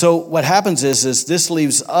 So what happens is this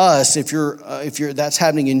leaves us, if you're that's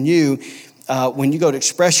happening in you, when you go to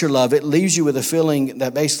express your love, it leaves you with a feeling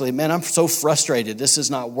that basically, man, I'm so frustrated, this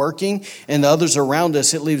is not working, and the others around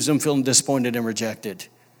us, it leaves them feeling disappointed and rejected.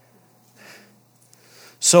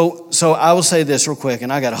 So I will say this real quick,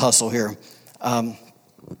 and I got to hustle here.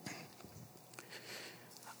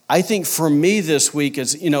 I think for me this week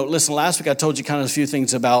is, listen, last week I told you kind of a few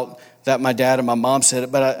things about that my dad and my mom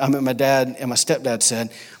said, but my dad and my stepdad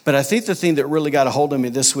said. But I think the thing that really got a hold of me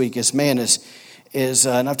this week is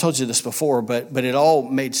and I've told you this before, but it all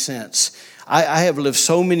made sense. I have lived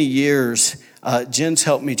so many years. Jen's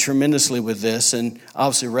helped me tremendously with this, and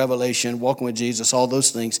obviously Revelation, walking with Jesus, all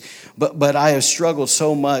those things. But I have struggled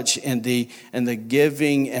so much in the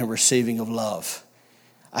giving and receiving of love.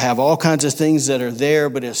 I have all kinds of things that are there,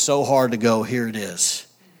 but it's so hard to go, here it is,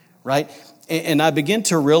 right? And I begin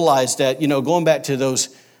to realize that, going back to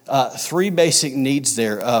those three basic needs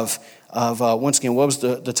there of once again, what was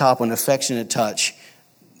the top one? Affectionate touch.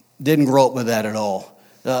 Didn't grow up with that at all.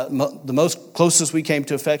 The most closest we came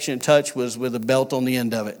to affectionate touch was with a belt on the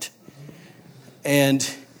end of it. And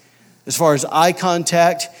as far as eye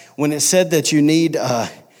contact, when it said that you need,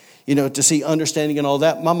 to see understanding and all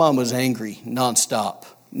that, my mom was angry nonstop.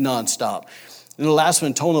 And the last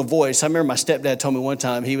one, tone of voice. I remember my stepdad told me one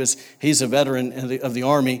time, he's a veteran of the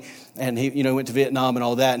Army, and he went to Vietnam and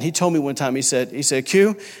all that. And he told me one time, he said,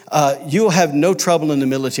 Q, you'll have no trouble in the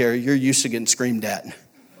military. You're used to getting screamed at.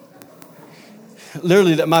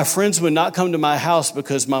 Literally, that my friends would not come to my house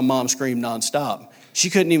because my mom screamed nonstop. She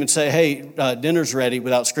couldn't even say, hey, dinner's ready,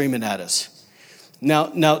 without screaming at us. Now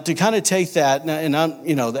to kind of take that, and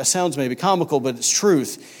that sounds maybe comical, but it's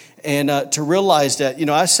truth. And to realize that,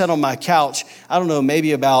 I sat on my couch, I don't know,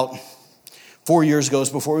 maybe about 4 years ago,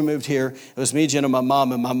 before we moved here. It was me, Jen, and my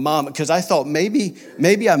mom, because I thought maybe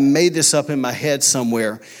I made this up in my head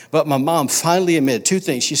somewhere. But my mom finally admitted two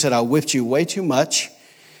things. She said, I whipped you way too much.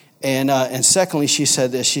 And secondly, she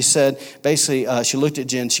said this. She said, basically, she looked at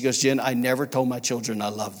Jen. She goes, Jen, I never told my children I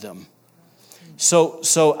loved them.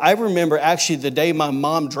 So I remember actually the day my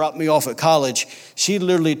mom dropped me off at college, she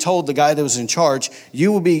literally told the guy that was in charge,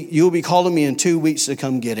 you will be calling me in 2 weeks to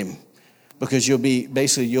come get him, because you'll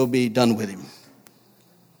be done with him.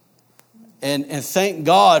 And thank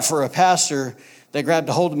God for a pastor that grabbed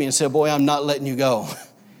a hold of me and said, boy, I'm not letting you go.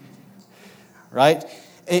 Right?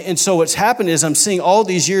 And so what's happened is I'm seeing all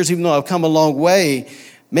these years, even though I've come a long way,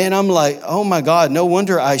 man, I'm like, oh my God, no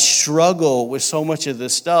wonder I struggle with so much of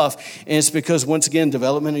this stuff. And it's because, once again,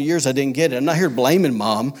 developmental years, I didn't get it. I'm not here blaming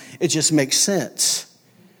mom. It just makes sense.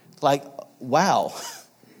 Like, wow.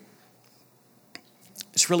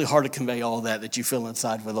 It's really hard to convey all that you feel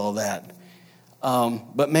inside with all that.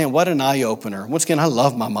 But man, what an eye-opener. Once again, I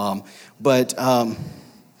love my mom. But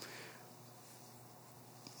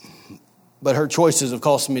her choices have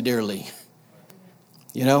cost me dearly.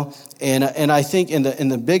 And I think in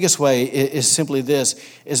the biggest way is simply this,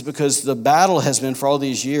 is because the battle has been for all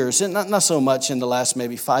these years, and not so much in the last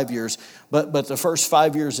maybe 5 years, but the first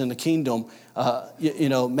 5 years in the kingdom,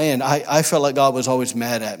 man, I felt like God was always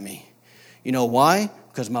mad at me. You know why?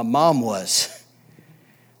 Because my mom was.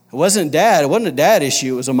 It wasn't dad. It wasn't a dad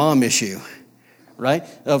issue. It was a mom issue, right?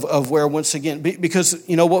 Of where, once again, because,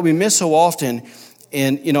 what we miss so often,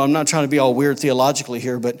 and, I'm not trying to be all weird theologically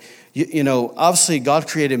here, but, obviously God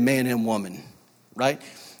created man and woman, right?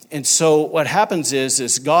 And so what happens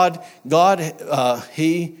is God,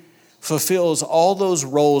 he fulfills all those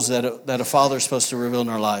roles that a father is supposed to reveal in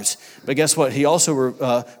our lives. But guess what? He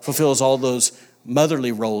also fulfills all those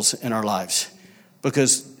motherly roles in our lives,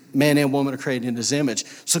 because man and woman are created in his image.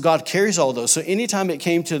 So God carries all those. So anytime it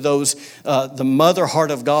came to those, the mother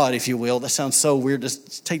heart of God, if you will, that sounds so weird.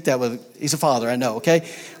 Just take that with, he's a father, I know, okay?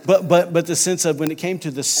 But the sense of when it came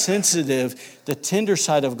to the sensitive, the tender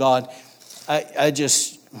side of God, I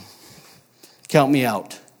just, count me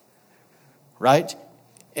out, right?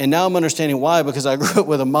 And now I'm understanding why, because I grew up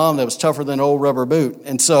with a mom that was tougher than an old rubber boot.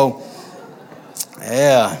 And so,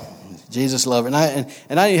 yeah, Jesus loved her.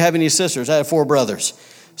 And I didn't have any sisters. I had 4 brothers.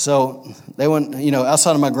 So they went,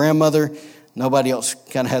 outside of my grandmother, nobody else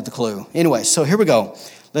kind of had the clue. Anyway, so here we go.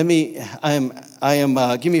 Give me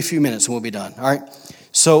a few minutes and we'll be done. All right.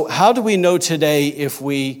 So how do we know today if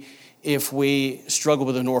we struggle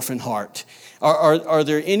with an orphan heart? Is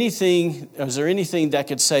there anything that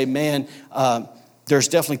could say, man, there's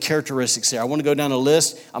definitely characteristics there? I want to go down a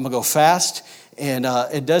list. I'm going to go fast. And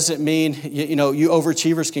it doesn't mean, you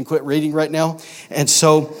overachievers can quit reading right now. And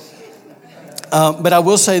so, but I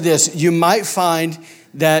will say this. You might find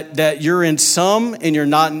that you're in some and you're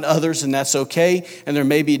not in others, and that's okay. And there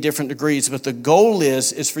may be different degrees. But the goal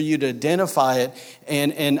is for you to identify it.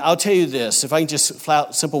 And I'll tell you this. If I can just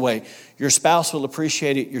flat, simple way. Your spouse will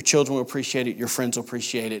appreciate it. Your children will appreciate it. Your friends will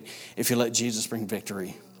appreciate it if you let Jesus bring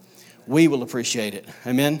victory. We will appreciate it.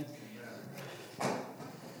 Amen?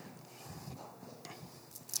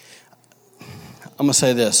 I'm going to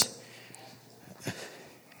say this.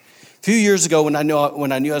 A few years ago, when I knew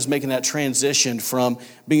I was making that transition from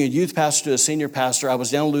being a youth pastor to a senior pastor, I was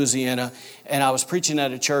down in Louisiana, and I was preaching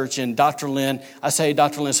at a church, and Dr. Lynn,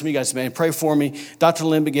 Dr. Lynn, some of you guys, man, pray for me. Dr.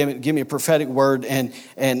 Lynn gave me a prophetic word, and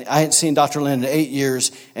I hadn't seen Dr. Lynn in 8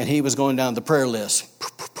 years, and he was going down the prayer list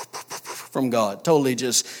from God. Totally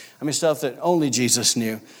stuff that only Jesus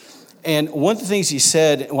knew. And one of the things he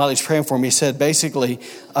said while he was praying for me, he said basically,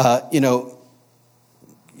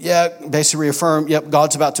 basically reaffirm,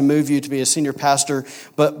 God's about to move you to be a senior pastor.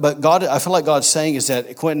 But God, I feel like God's saying is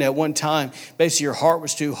that, Quentin, at one time, basically your heart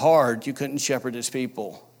was too hard. You couldn't shepherd his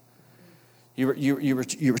people. You were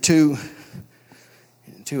too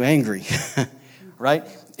angry, right?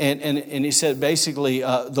 And he said basically,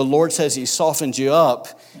 the Lord says he softened you up,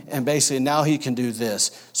 and basically now he can do this.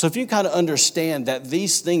 So if you kind of understand that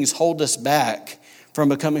these things hold us back from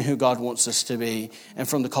becoming who God wants us to be and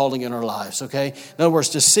from the calling in our lives, okay? In other words,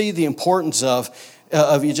 to see the importance of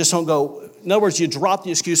you just don't go, in other words, you drop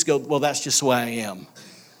the excuse, go, well, that's just the way I am.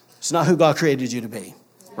 It's not who God created you to be,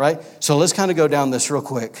 right? So let's kind of go down this real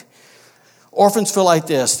quick. Orphans feel like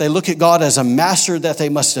this. They look at God as a master that they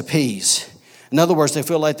must appease. In other words, they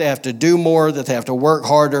feel like they have to do more, that they have to work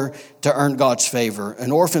harder to earn God's favor. An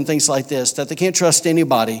orphan thinks like this, that they can't trust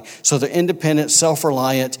anybody, so they're independent,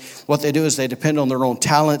 self-reliant. What they do is they depend on their own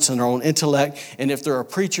talents and their own intellect, and if they're a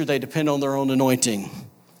preacher, they depend on their own anointing.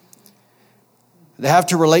 They have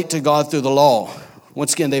to relate to God through the law.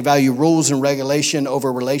 Once again, they value rules and regulation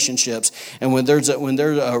over relationships. And when there's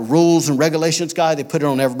a rules and regulations guy, they put it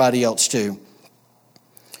on everybody else too.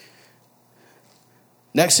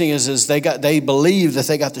 Next thing is they believe that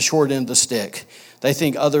they got the short end of the stick. They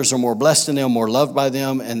think others are more blessed than them, more loved by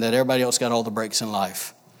them, and that everybody else got all the breaks in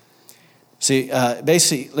life. See,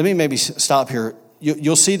 basically, let me maybe stop here.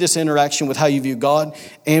 You'll see this interaction with how you view God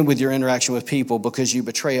and with your interaction with people, because you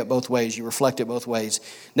betray it both ways. You reflect it both ways.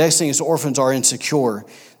 Next thing is orphans are insecure.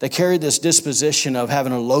 They carry this disposition of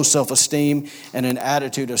having a low self-esteem and an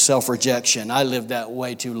attitude of self-rejection. I lived that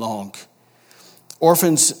way too long.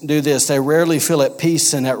 Orphans do this. They rarely feel at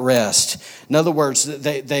peace and at rest. In other words,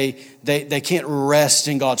 they can't rest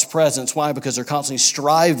in God's presence. Why? Because they're constantly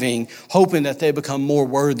striving, hoping that they become more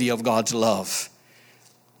worthy of God's love.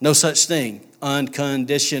 No such thing.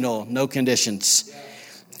 Unconditional, no conditions.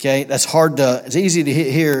 Okay, it's easy to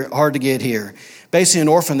hear, hard to get here. Basically, an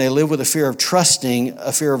orphan, they live with a fear of trusting,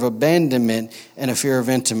 a fear of abandonment, and a fear of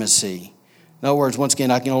intimacy. In other words, once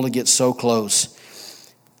again, I can only get so close.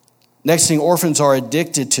 Next thing, orphans are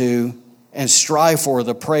addicted to and strive for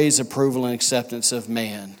the praise, approval, and acceptance of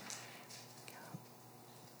man.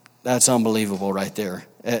 That's unbelievable right there.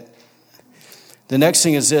 The next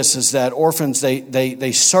thing is this, is that orphans,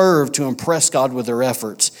 they serve to impress God with their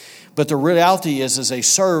efforts. But the reality is they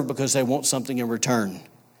serve because they want something in return.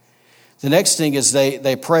 The next thing is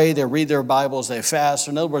they pray, they read their Bibles, they fast.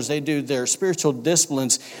 In other words, they do their spiritual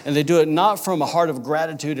disciplines, and they do it not from a heart of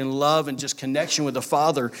gratitude and love and just connection with the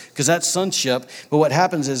Father, because that's sonship, but what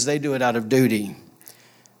happens is they do it out of duty.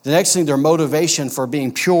 The next thing, their motivation for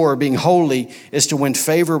being pure, being holy, is to win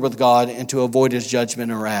favor with God and to avoid His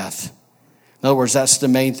judgment and wrath. In other words, that's the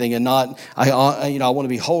main thing, and not, I want to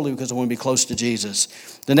be holy because I want to be close to Jesus.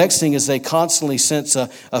 The next thing is they constantly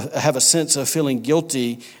have a sense of feeling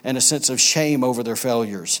guilty and a sense of shame over their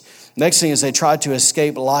failures. Next thing is they try to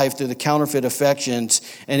escape life through the counterfeit affections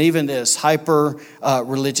and even this hyper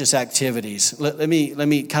religious activities. Let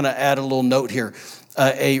me kind of add a little note here.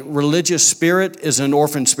 A religious spirit is an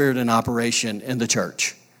orphan spirit in operation in the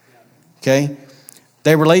church. Okay?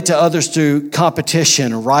 They relate to others through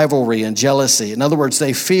competition, rivalry, and jealousy. In other words,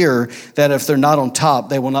 they fear that if they're not on top,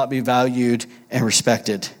 they will not be valued and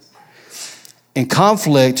respected. In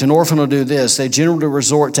conflict, an orphan will do this. They generally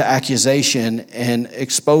resort to accusation and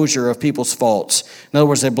exposure of people's faults. In other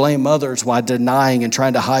words, they blame others while denying and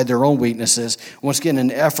trying to hide their own weaknesses. Once again, in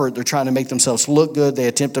an effort, they're trying to make themselves look good. They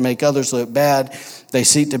attempt to make others look bad. They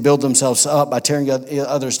seek to build themselves up by tearing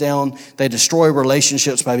others down. They destroy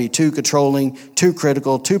relationships by being too controlling, too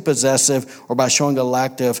critical, too possessive, or by showing a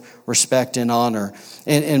lack of respect and honor.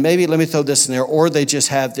 And maybe, let me throw this in there, or they just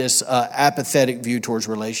have this apathetic view towards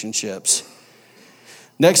relationships.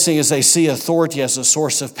 Next thing is they see authority as a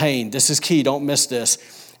source of pain. This is key. Don't miss this.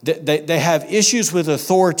 They have issues with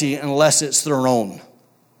authority unless it's their own.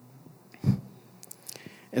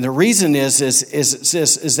 And the reason is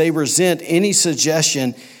they resent any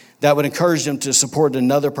suggestion that would encourage them to support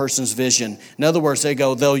another person's vision. In other words, they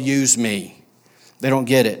go, they'll use me. They don't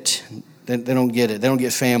get it. They don't get it. They don't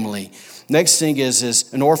get family. Next thing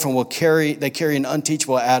is an orphan will carry an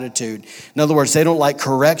unteachable attitude. In other words, they don't like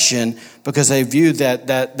correction because they view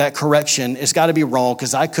that correction has got to be wrong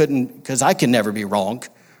because I can never be wrong,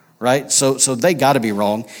 right? So they got to be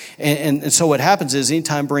wrong. And so what happens is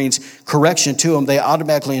anytime brings correction to them, they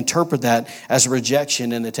automatically interpret that as a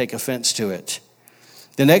rejection and they take offense to it.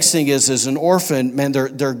 The next thing is an orphan, man,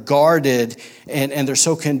 they're guarded and they're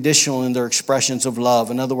so conditional in their expressions of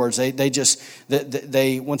love. In other words,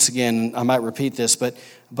 they once again, I might repeat this, but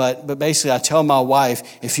basically I tell my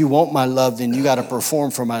wife, if you want my love, then you got to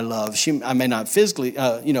perform for my love. I may not physically,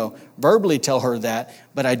 verbally tell her that,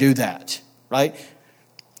 but I do that, right?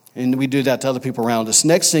 And we do that to other people around us.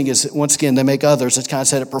 Next thing is, once again, they make others, as kind of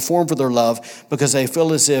said, perform for their love because they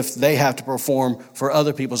feel as if they have to perform for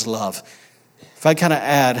other people's love. If I kind of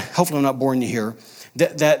add, hopefully I'm not boring you here,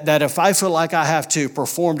 that if I feel like I have to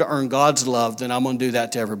perform to earn God's love, then I'm going to do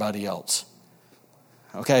that to everybody else.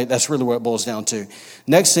 Okay, that's really what it boils down to.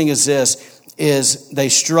 Next thing is they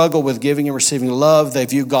struggle with giving and receiving love. They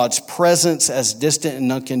view God's presence as distant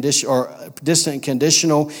and unconditional, or distant and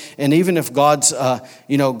conditional. And even if God's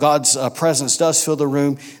presence does fill the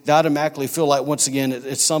room, they automatically feel like, once again,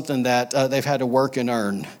 it's something that they've had to work and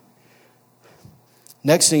earn.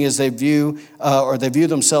 Next thing is they view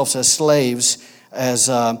themselves as slaves, as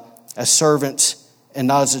servants, and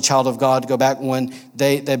not as a child of God. Go back when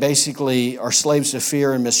they basically are slaves to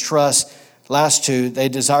fear and mistrust. Last two, they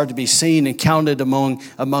desire to be seen and counted among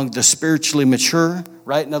the spiritually mature.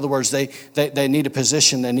 Right? In other words, they need a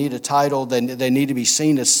position, they need a title, they need to be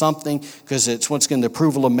seen as something because it's once again the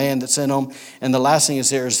approval of man that's in them. And the last thing is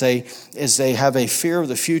they have a fear of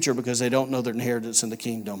the future because they don't know their inheritance in the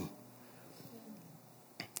kingdom.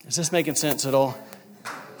 Is this making sense at all?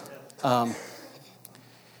 I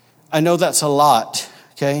know that's a lot,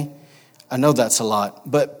 okay? I know that's a lot.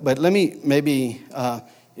 But let me maybe,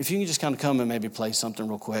 if you can just kind of come and maybe play something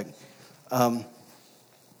real quick. I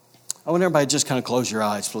want everybody to just kind of close your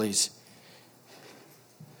eyes, please.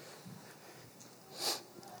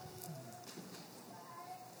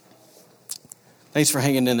 Thanks for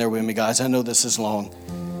hanging in there with me, guys. I know this is long.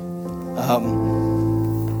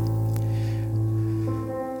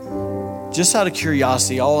 Just out of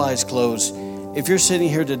curiosity, all eyes closed, if you're sitting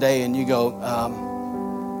here today and you go,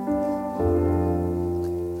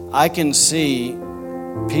 I can see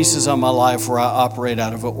pieces of my life where I operate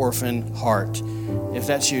out of an orphan heart. If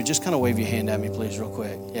that's you, just kind of wave your hand at me, please, real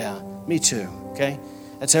quick. Yeah, me too, okay?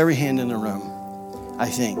 That's every hand in the room, I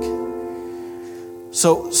think.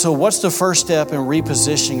 So what's the first step in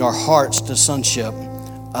repositioning our hearts to sonship?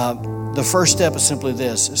 The first step is simply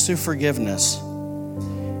this. It's through forgiveness.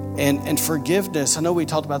 And forgiveness, I know we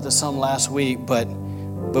talked about this some last week, but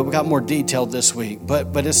we got more detailed this week.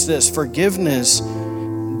 But it's this. Forgiveness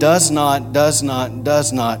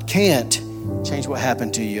can't change what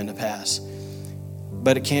happened to you in the past.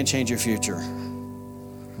 But it can change your future.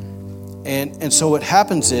 And so what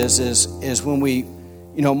happens is when we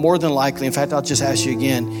more than likely, in fact, I'll just ask you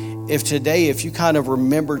again, if you kind of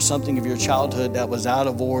remembered something of your childhood that was out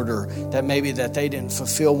of order, that maybe that they didn't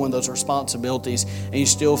fulfill one of those responsibilities, and you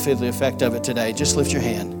still feel the effect of it today, just lift your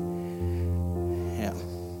hand. Yeah.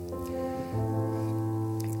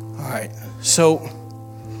 All right. So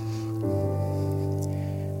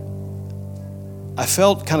I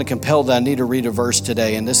felt kind of compelled that I need to read a verse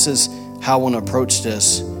today, and this is how I want to approach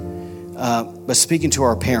this. But speaking to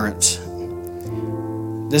our parents,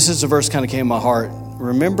 this is a verse kind of came in my heart.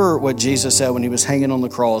 Remember what Jesus said when he was hanging on the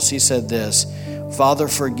cross. He said this, "Father,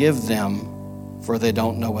 forgive them, for they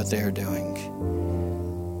don't know what they are doing."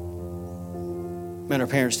 Man, our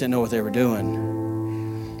parents didn't know what they were doing.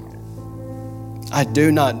 I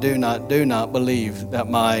do not believe that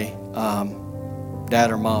my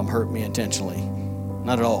dad or mom hurt me intentionally.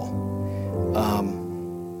 Not at all.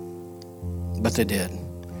 But they did.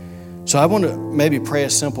 So I want to maybe pray a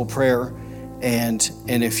simple prayer, and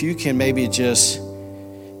if you can maybe just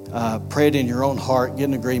pray it in your own heart, get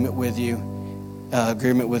an agreement with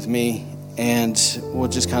me, and we'll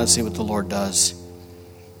just kind of see what the Lord does.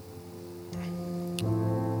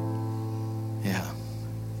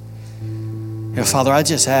 Yeah, Father, I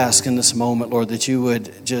just ask in this moment, Lord, that you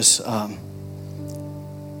would just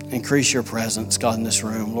increase your presence, God, in this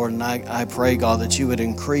room, Lord. And I pray, God, that you would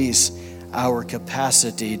increase our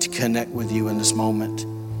capacity to connect with you in this moment.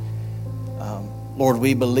 Lord,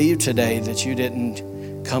 we believe today that you didn't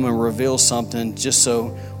come and reveal something just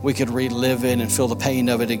so we could relive it and feel the pain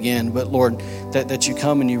of it again. But Lord, that you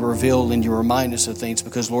come and you reveal and you remind us of things,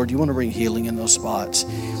 because Lord, you want to bring healing in those spots.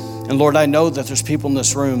 And Lord, I know that there's people in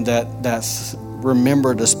this room that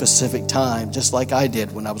remembered a specific time, just like I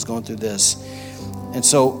did when I was going through this. And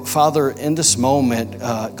so, Father, in this moment,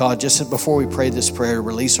 God, just before we pray this prayer to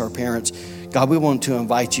release our parents, God, we want to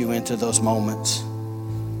invite you into those moments.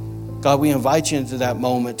 God, we invite you into that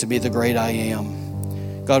moment to be the great I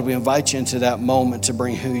am. God, we invite you into that moment to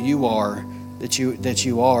bring who you are, that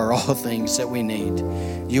you are all things that we need.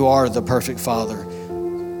 You are the perfect Father.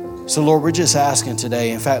 So, Lord, we're just asking today.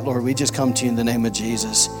 In fact, Lord, we just come to you in the name of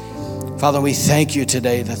Jesus. Father, we thank you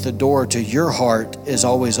today that the door to your heart is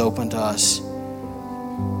always open to us.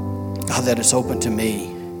 God, that it's open to me.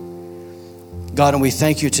 God, and we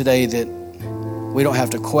thank you today that we don't have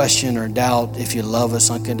to question or doubt if you love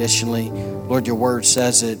us unconditionally. Lord, your word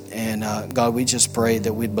says it, and God, we just pray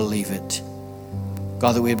that we'd believe it.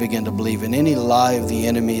 God, that we'd begin to believe in any lie of the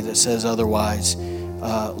enemy that says otherwise.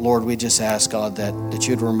 Lord, we just ask, God, that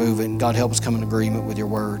you'd remove it, and God, help us come in agreement with your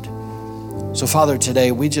word. So, Father,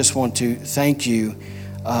 today we just want to thank you,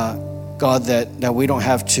 God, that we don't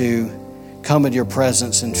have to come into your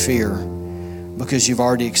presence in fear, because you've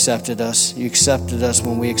already accepted us. You accepted us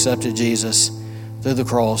when we accepted Jesus through the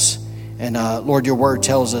cross. And Lord, your word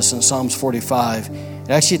tells us in Psalms 45, it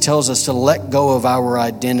actually tells us to let go of our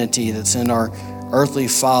identity that's in our earthly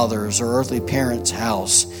father's or earthly parents'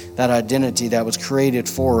 house, that identity that was created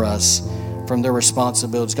for us from their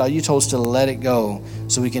responsibilities. God, you told us to let it go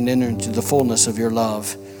so we can enter into the fullness of your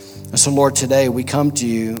love. And so, Lord, today we come to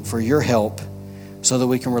you for your help so that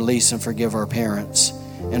we can release and forgive our parents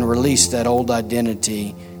and release that old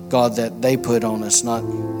identity, God, that they put on us, not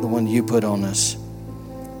the one you put on us.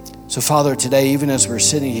 So, Father, today, even as we're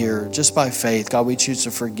sitting here, just by faith, God, we choose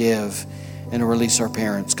to forgive and to release our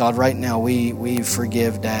parents. God, right now, we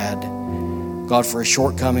forgive Dad. God, for his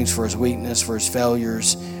shortcomings, for his weakness, for his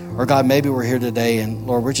failures. Or, God, maybe we're here today, and,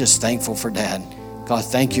 Lord, we're just thankful for Dad. God,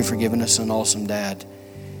 thank you for giving us an awesome dad.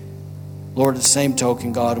 Lord, at the same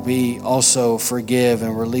token, God, we also forgive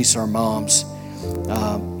and release our moms.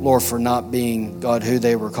 Lord, for not being, God, who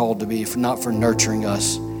they were called to be, not for nurturing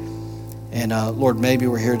us. And Lord, maybe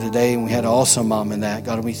we're here today and we had an awesome mom in that.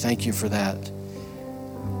 God, and we thank you for that.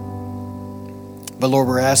 But Lord,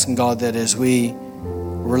 we're asking, God, that as we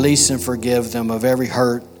release and forgive them of every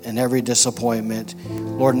hurt and every disappointment,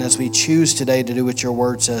 Lord, and as we choose today to do what your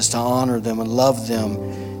word says, to honor them and love them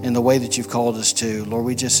in the way that you've called us to, Lord,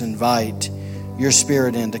 we just invite your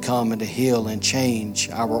spirit in to come and to heal and change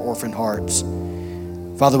our orphan hearts.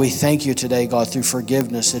 Father, we thank you today, God, through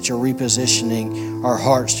forgiveness that you're repositioning our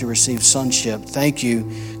hearts to receive sonship. Thank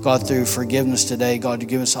you, God, through forgiveness today, God, to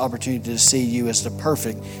give us the opportunity to see you as the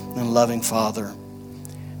perfect and loving Father.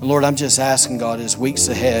 And Lord, I'm just asking, God, as weeks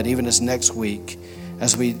ahead, even as next week,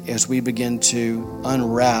 as we begin to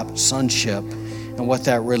unwrap sonship and what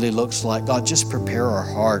that really looks like, God, just prepare our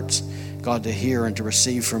hearts, God, to hear and to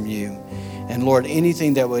receive from you. And Lord,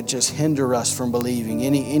 anything that would just hinder us from believing,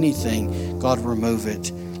 anything, God, remove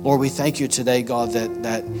it. Lord, we thank you today, God,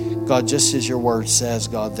 that God, just as your word says,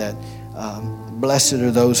 God, that blessed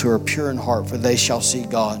are those who are pure in heart, for they shall see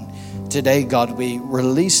God. today, God, we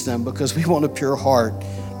release them because we want a pure heart,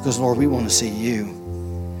 because, Lord, we want to see you.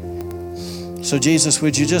 So, Jesus,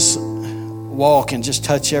 would you just walk and just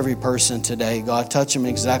touch every person today, God? Touch them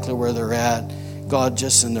exactly where they're at, God,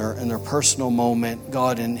 just in their personal moment,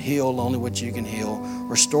 God, and heal only what you can heal,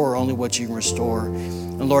 restore only what you can restore.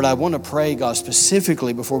 And Lord, I want to pray, God,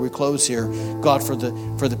 specifically before we close here, God, for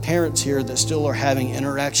the parents here that still are having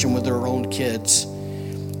interaction with their own kids.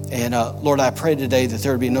 And Lord, I pray today that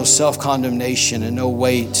there would be no self-condemnation and no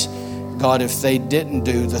weight, God, if they didn't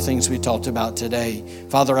do the things we talked about today.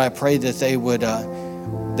 Father, I pray that they would,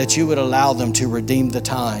 that you would allow them to redeem the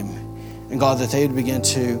time. And God, that they would begin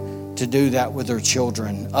to do that with their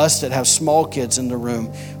children. Us that have small kids in the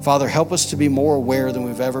room, Father, help us to be more aware than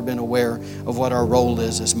we've ever been aware of what our role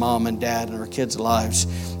is as mom and dad in our kids' lives.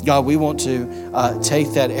 God, we want to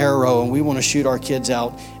take that arrow and we want to shoot our kids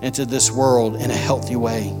out into this world in a healthy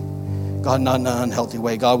way. God, not in an unhealthy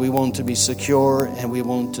way. God, we want them to be secure and we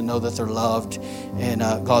want to know that they're loved, and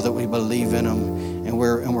God, that we believe in them, and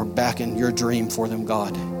we're backing your dream for them,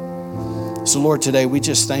 God. So, Lord, today we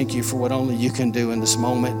just thank you for what only you can do in this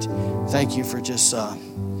moment. Thank you for just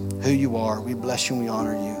who you are. We bless you and we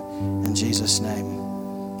honor you. In Jesus' name,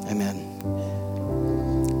 amen.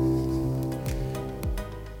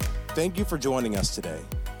 Thank you for joining us today.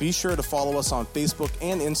 Be sure to follow us on Facebook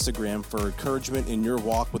and Instagram for encouragement in your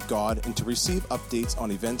walk with God and to receive updates on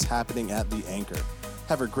events happening at The Anchor.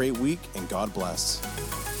 Have a great week and God bless.